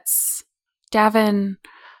 Salrin fits. Davin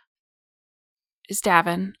is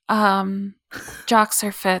Davin.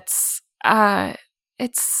 Joxer fits.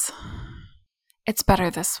 It's better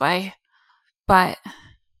this way. But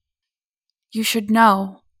you should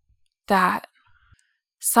know that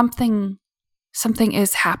something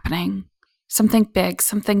is happening. Something big,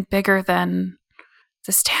 something bigger than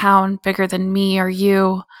this town, bigger than me or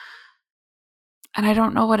you. And I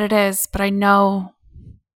don't know what it is, but I know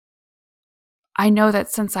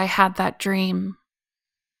that since I had that dream,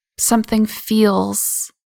 something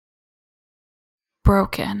feels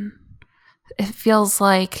broken. It feels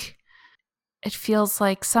like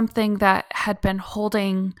something that had been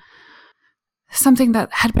holding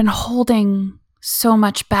so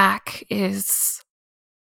much back is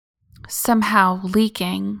somehow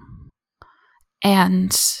leaking.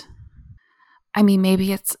 And I mean,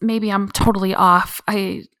 maybe I'm totally off.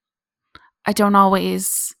 I don't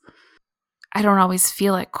always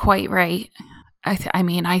feel it quite right. I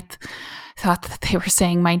thought that they were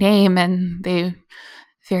saying my name, and they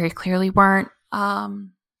very clearly weren't.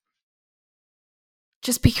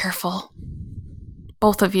 Just be careful,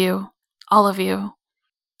 both of you, all of you.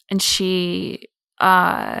 And she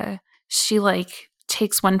like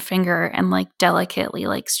takes one finger and like delicately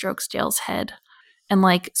like strokes Dale's head and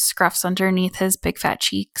like scruffs underneath his big fat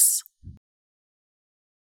cheeks.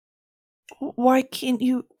 Why can't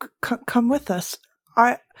you come with us?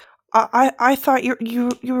 I thought you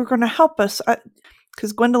were going to help us.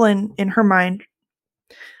 Because Gwendolyn, in her mind,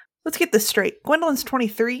 let's get this straight. Gwendolyn's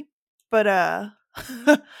 23, but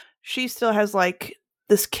she still has like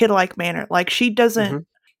this kid-like manner. Like she doesn't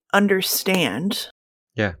understand.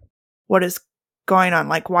 Yeah. What is going on?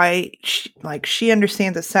 Like why? She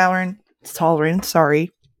understands that Salrin,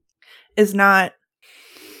 sorry, is not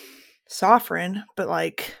Salrin, but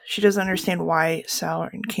like she doesn't understand why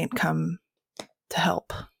Salrin can't come to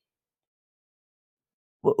help.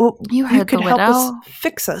 You heard could the help widow. us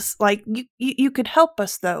fix us. Like you could help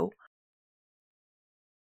us though.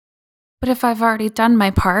 But if I've already done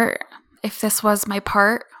my part, if this was my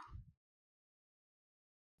part,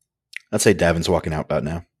 I'd say Davin's walking out about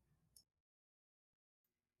now.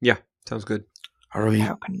 Yeah, sounds good. Are we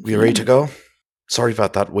ready to go? Sorry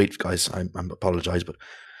about that. Wait, guys, I apologize, but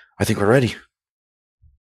I think we're ready.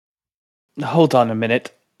 Hold on a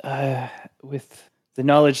minute. With the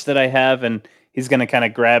knowledge that I have, and he's going to kind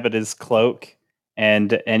of grab at his cloak,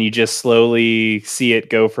 and you just slowly see it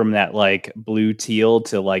go from that like blue teal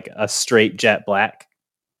to like a straight jet black.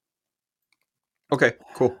 Okay,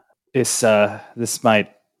 cool. This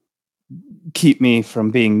might keep me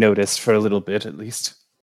from being noticed for a little bit, at least.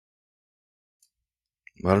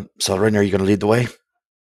 Well, Salrin, are you going to lead the way?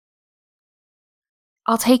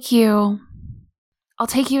 I'll take you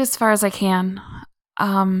as far as I can.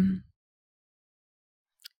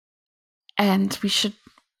 And we should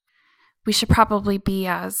probably be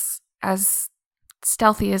as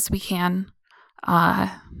stealthy as we can,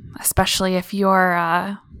 especially if you're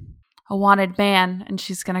a wanted man. And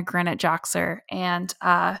she's gonna grin at Joxer, and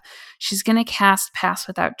she's gonna cast Pass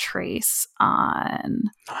Without Trace on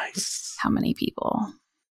Nice. How many people?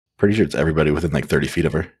 Pretty sure it's everybody within like 30 feet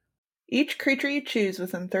of her. Each creature you choose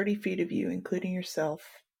within 30 feet of you, including yourself,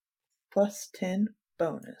 plus 10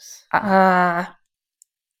 bonus.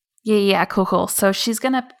 Yeah, cool. So she's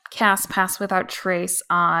gonna cast Pass Without Trace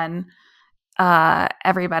on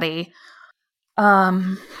everybody.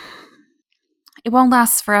 It won't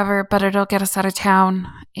last forever, but it'll get us out of town,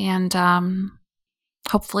 and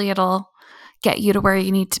hopefully it'll get you to where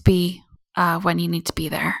you need to be. when you need to be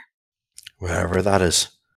there. Wherever that is.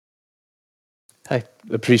 I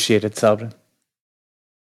appreciate it, Salrin.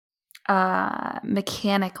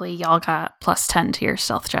 Mechanically, y'all got +10 to your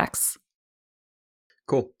stealth checks.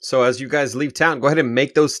 Cool. So as you guys leave town, go ahead and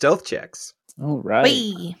make those stealth checks. All right.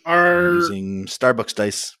 Whee! Using Starbucks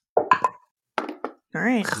dice. All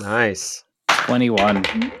right. Nice.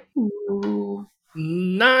 21. Ooh.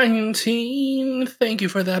 19. Thank you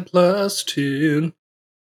for that +2.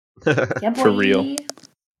 Yeah, For real.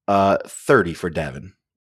 30 for Davin.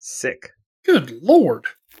 Sick. Good lord.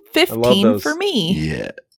 15 those. for me.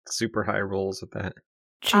 Yeah. Super high rolls with that.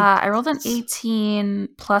 I rolled an 18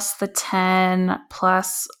 plus the 10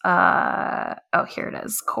 plus here it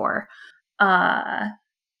is, core. So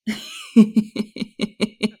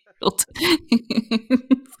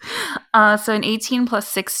an 18 plus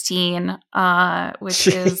 16, which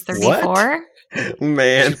is 34.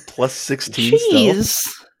 Man. Plus 16 stealth. Jeez.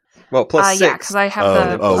 Well, plus 6. Yeah, because I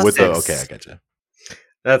have the plus with the 6. okay, I gotcha.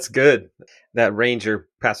 That's good. That ranger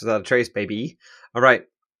passes without a trace, baby. All right.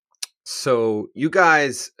 So you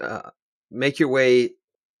guys make your way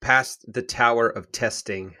past the Tower of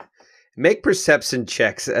Testing. Make perception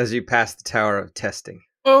checks as you pass the Tower of Testing.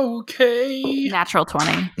 Okay. Natural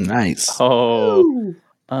 20. Nice. Oh,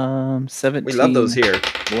 17. We love those here.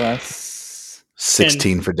 Plus.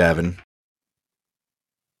 16 for Davin.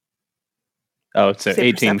 Oh, so Say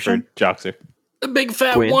 18 perception? for Joxer. A big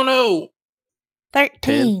fat Quinn. 1-0.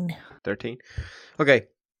 13. 13. Okay.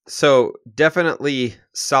 So definitely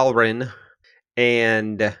Salrin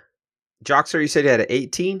and Joxer, you said you had an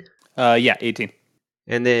 18? Yeah, 18.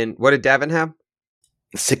 And then what did Davin have?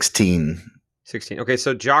 16. 16. Okay,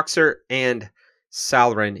 so Joxer and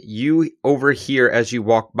Salrin, you overhear as you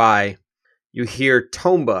walk by, you hear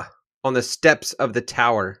Tomba on the steps of the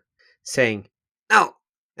tower saying, No,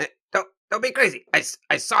 don't be crazy. I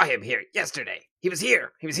saw him here yesterday. He was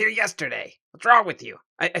here. He was here yesterday. What's wrong with you?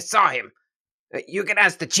 I saw him. You can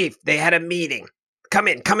ask the chief. They had a meeting. Come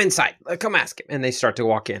inside. Come ask him. and they start to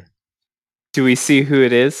walk in. Do we see who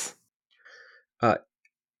it is?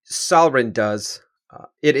 Salrin does.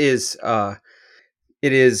 It is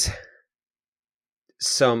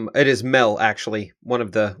Mel, actually, one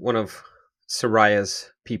of Soraya's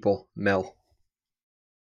people, Mel.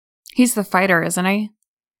 He's the fighter, isn't he?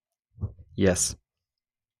 Yes.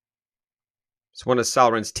 It's one of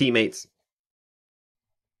Salrin's teammates.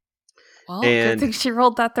 Well, And- good thing she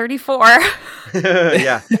rolled that 34.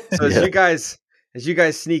 Yeah. So Yeah. as you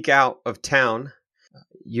guys sneak out of town,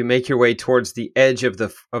 you make your way towards the edge of the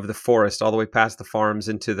forest, all the way past the farms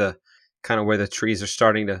into the kind of where the trees are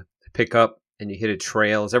starting to pick up, and you hit a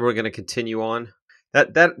trail. Is everyone going to continue on?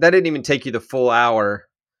 That didn't even take you the full hour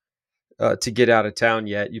to get out of town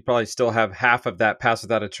yet. You probably still have half of that pass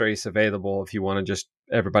without a trace available if you want to just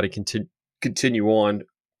everybody continue on.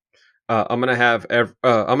 I'm gonna have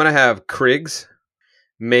Kriggs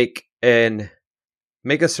make a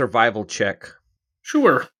survival check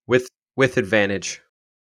Sure. with advantage.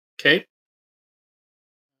 Okay.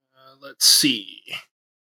 Let's see.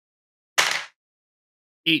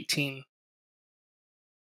 18.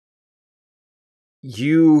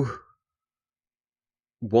 You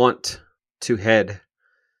want to head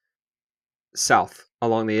south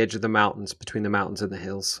along the edge of the mountains, between the mountains and the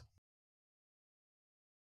hills.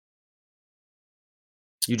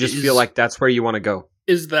 You just feel like that's where you want to go.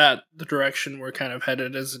 Is that the direction we're kind of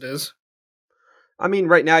headed as it is? I mean,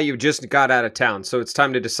 right now you've just got out of town, so it's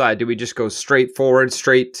time to decide. Do we just go straight forward,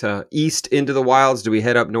 straight east into the wilds? Do we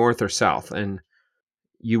head up north or south? And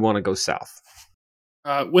you want to go south.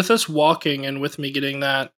 With us walking and with me getting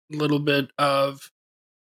that little bit of,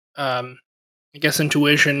 I guess,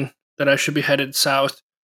 intuition that I should be headed south,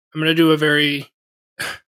 I'm going to do a very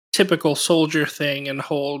typical soldier thing and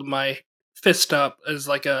hold my fist up as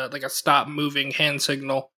like a stop moving hand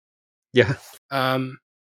signal. Yeah. And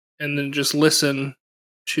then just listen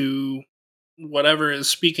to whatever is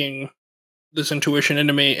speaking this intuition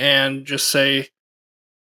into me and just say,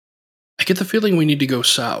 I get the feeling we need to go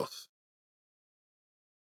south.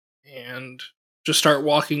 And just start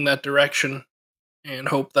walking that direction and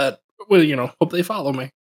hope that, hope they follow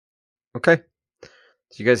me. Okay. So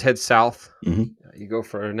you guys head south. Mhm. You go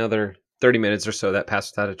for another 30 minutes or so. That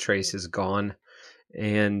pass without a trace is gone.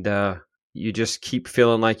 And you just keep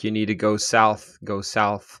feeling like you need to go south.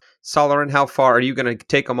 Salrin, how far? Are you going to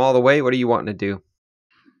take them all the way? What are you wanting to do?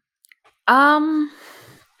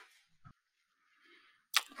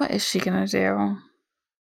 What is she gonna do?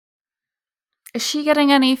 Is she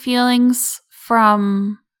getting any feelings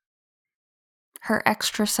from her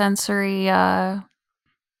extrasensory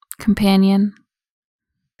companion?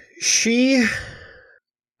 She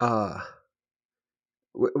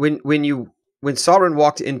when Salrin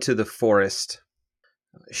walked into the forest,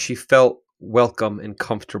 she felt welcome and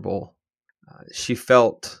comfortable. She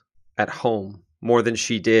felt at home more than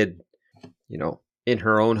she did, in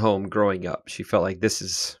her own home growing up. She felt like this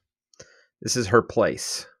is her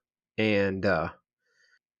place, and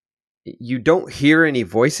you don't hear any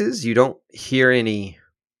voices. You don't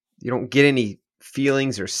get any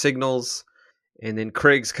feelings or signals. And then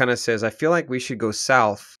Kriggs kind of says, "I feel like we should go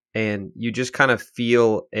south," and you just kind of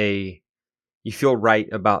feel right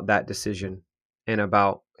about that decision and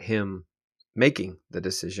about him making the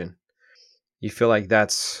decision. You feel like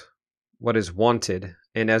that's what is wanted.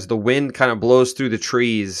 And as the wind kind of blows through the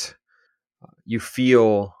trees, you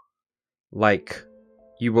feel like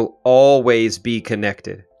you will always be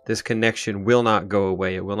connected. This connection will not go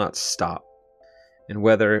away. It will not stop. And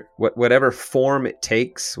whatever form it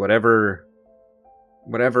takes, whatever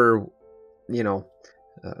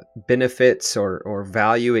benefits or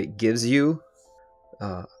value it gives you,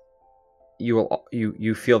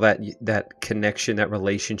 you feel that connection, that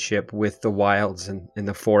relationship with the wilds and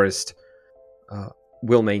the forest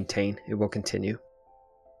will maintain. It will continue.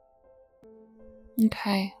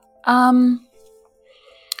 Okay.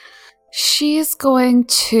 She's going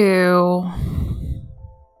to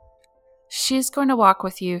walk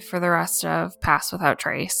with you for the rest of Pass Without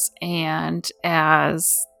Trace, and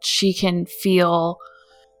as she can feel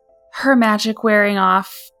her magic wearing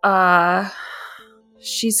off,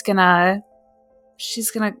 she's gonna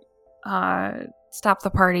stop the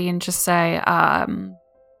party and just say, I'm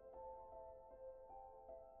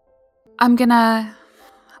gonna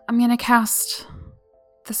cast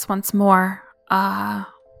this once more,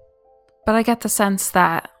 but I get the sense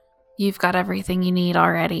that you've got everything you need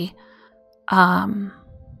already. I'm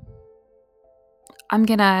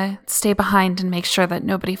gonna stay behind and make sure that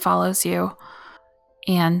nobody follows you.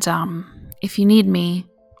 And if you need me,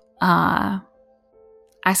 I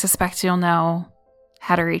suspect you'll know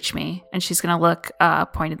how to reach me. And she's gonna look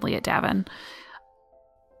pointedly at Davin.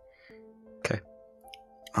 Okay.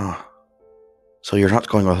 So you're not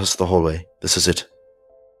going with us the whole way. This is it.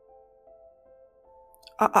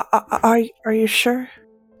 Are you sure?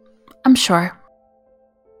 I'm sure.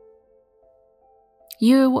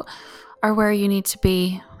 You are where you need to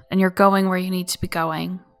be, and you're going where you need to be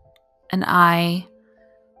going. And I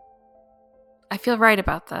feel right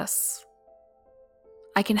about this.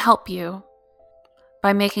 I can help you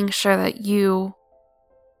by making sure that you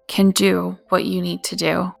can do what you need to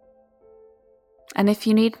do. And if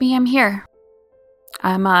you need me, I'm here.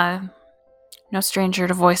 I'm no stranger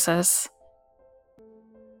to voices.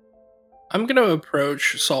 I'm going to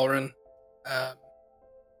approach Salrin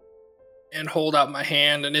and hold out my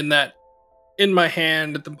hand, and in my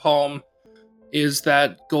hand at the palm is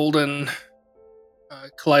that golden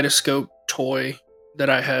kaleidoscope toy that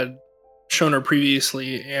I had shown her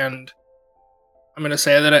previously, and I'm going to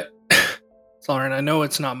say that Salrin, I know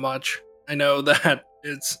it's not much. I know that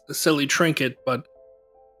it's a silly trinket, but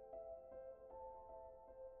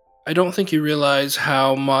I don't think you realize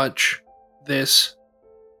how much this...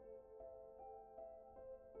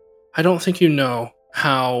 I don't think you know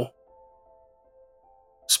how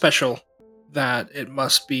special that it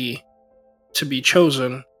must be to be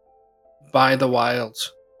chosen by the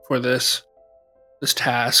wilds for this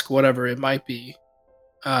task, whatever it might be.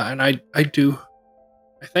 And I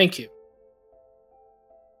thank you.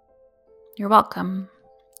 You're welcome.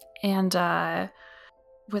 And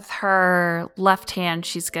with her left hand,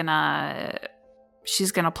 she's gonna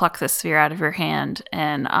pluck the sphere out of your hand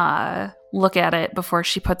and look at it before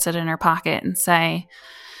she puts it in her pocket and say,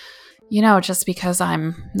 just because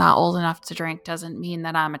I'm not old enough to drink doesn't mean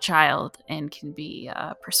that I'm a child and can be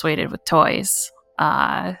persuaded with toys.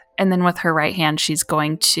 And then with her right hand, she's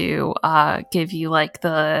going to give you like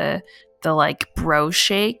the bro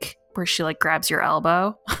shake where she like grabs your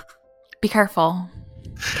elbow. Be careful.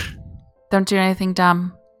 Don't do anything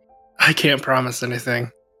dumb. I can't promise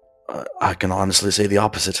anything. I can honestly say the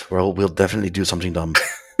opposite. We'll definitely do something dumb.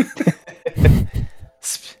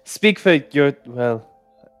 Speak for your... Well,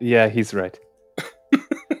 yeah, he's right.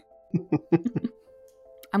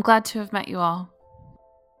 I'm glad to have met you all.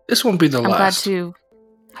 This won't be the last. I'm glad to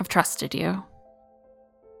have trusted you.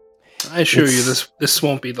 I assure you, this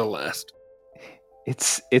won't be the last.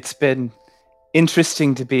 It's been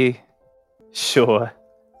interesting to be sure.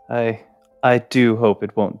 I do hope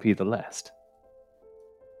it won't be the last.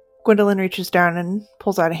 Gwendolyn reaches down and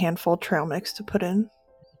pulls out a handful of trail mix to put in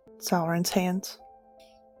Salrin's hands.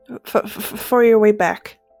 For your way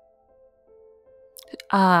back.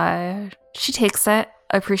 She takes it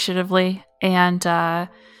appreciatively and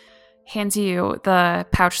hands you the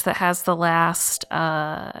pouch that has the last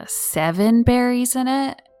 7 berries in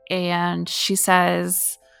it, and she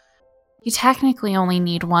says, "You technically only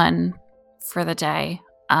need 1 for the day,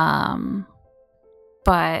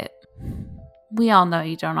 but we all know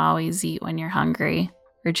you don't always eat when you're hungry,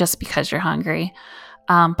 or just because you're hungry,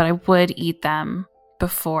 but I would eat them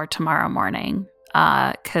before tomorrow morning,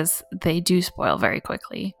 because they do spoil very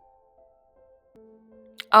quickly.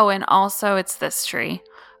 Oh, and also it's this tree."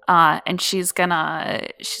 And she's gonna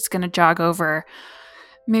jog over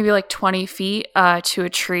maybe like 20 feet to a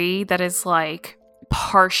tree that is like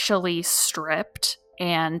partially stripped,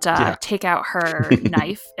 and take out her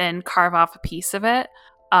knife and carve off a piece of it,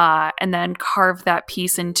 and then carve that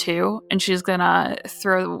piece in 2. And she's gonna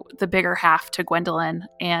throw the bigger half to Gwendolyn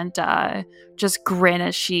and just grin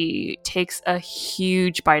as she takes a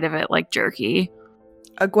huge bite of it like jerky.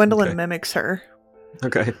 Gwendolyn mimics her.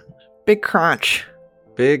 Okay. Big crunch.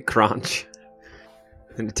 Big crunch.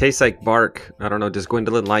 And it tastes like bark. I don't know. Does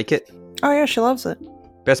Gwendolyn like it? Oh, yeah, she loves it.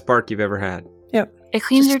 Best bark you've ever had. Yep. It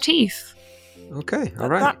cleans your teeth. Okay. All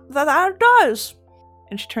right. That does.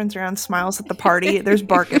 And she turns around and smiles at the party. There's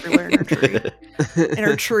bark everywhere in her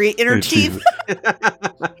tree. In her teeth.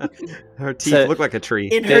 Her teeth look like a tree.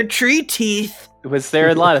 In her tree teeth. Was there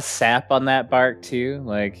a lot of sap on that bark too?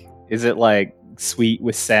 Like, is it like sweet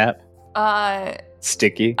with sap?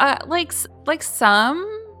 Sticky? Like some.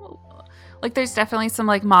 Like there's definitely some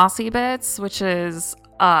like mossy bits, which is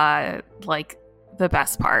like the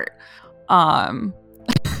best part. But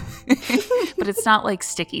it's not like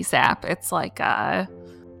sticky sap. It's like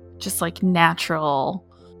just like natural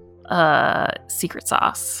secret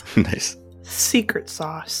sauce. Nice. Secret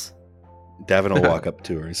sauce. Davin will walk up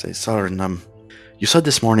to her and say, "Salrin, you said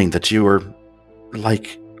this morning that you were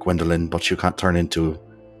like Gwendolyn, but you can't turn into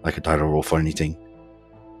like a dire wolf or anything.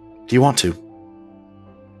 Do you want to?"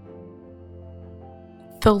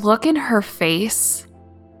 The look in her face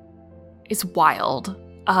is wild.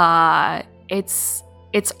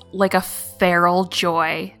 It's like a feral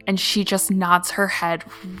joy, and she just nods her head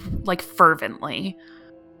like fervently.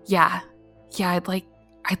 Yeah, I'd like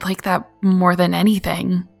that more than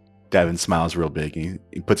anything. Davin smiles real big.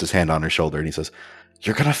 He puts his hand on her shoulder and he says,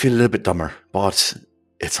 "You're gonna feel a little bit dumber, but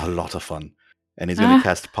it's a lot of fun." And he's gonna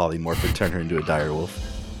cast polymorph and turn her into a dire wolf.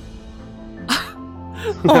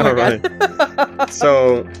 Oh my God.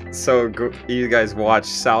 So you guys watch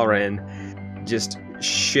Salrin just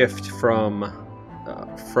shift from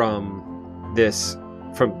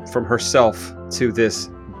herself to this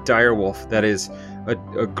direwolf that is a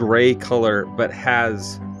gray color, but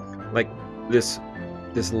has like this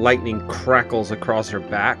lightning crackles across her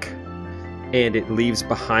back, and it leaves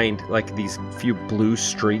behind like these few blue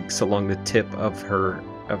streaks along the tips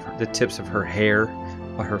of her hair,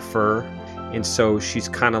 her fur. And so she's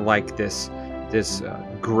kind of like this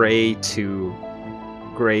gray to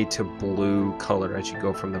blue color as you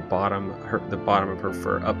go from the bottom of her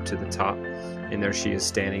fur up to the top. And there she is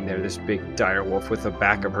standing there, this big dire wolf with the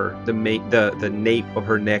back of her, the nape of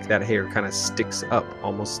her neck, that hair kind of sticks up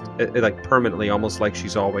almost like permanently, almost like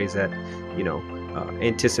she's always at,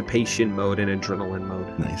 anticipation mode and adrenaline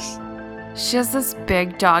mode. Nice. She has this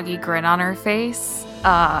big doggy grin on her face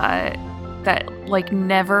that like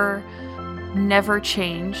never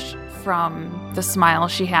changed from the smile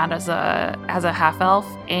she had as a half elf.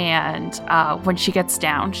 And when she gets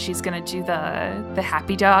down, she's gonna do the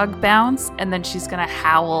happy dog bounce, and then she's gonna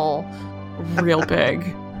howl real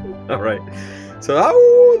big. All right. So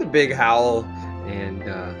the big howl, and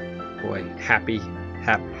boy, happy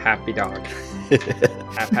dog.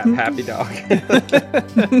 Happy dog.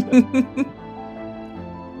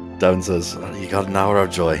 Davin says, "You got an hour of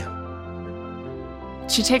joy."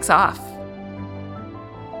 She takes off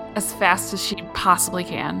as fast as she possibly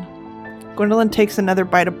can. Gwendolyn takes another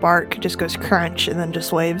bite of bark, just goes crunch, and then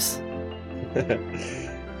just waves.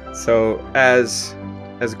 So as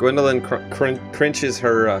Gwendolyn crunches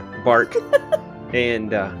her bark,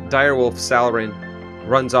 and direwolf Salrin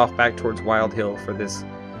runs off back towards Wild Hill for this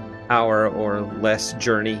hour or less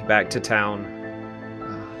journey back to town,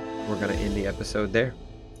 we're going to end the episode there.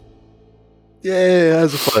 Yay, that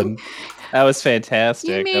was fun. That was fantastic.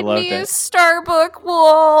 You made I loved me a it. Starbuck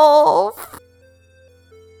wolf.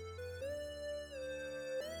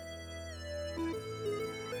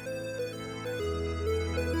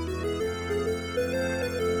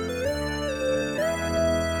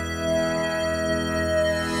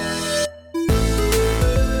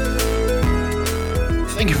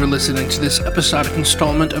 Thank you for listening to this episodic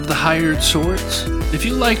installment of The Hired Swords. If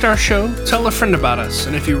you liked our show, tell a friend about us.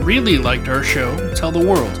 And if you really liked our show, tell the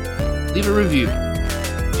world. Leave a review.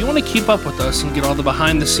 If you want to keep up with us and get all the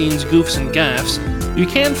behind-the-scenes goofs and gaffs, you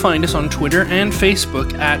can find us on Twitter and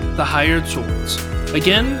Facebook at The Hired Swords.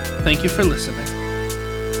 Again, thank you for listening.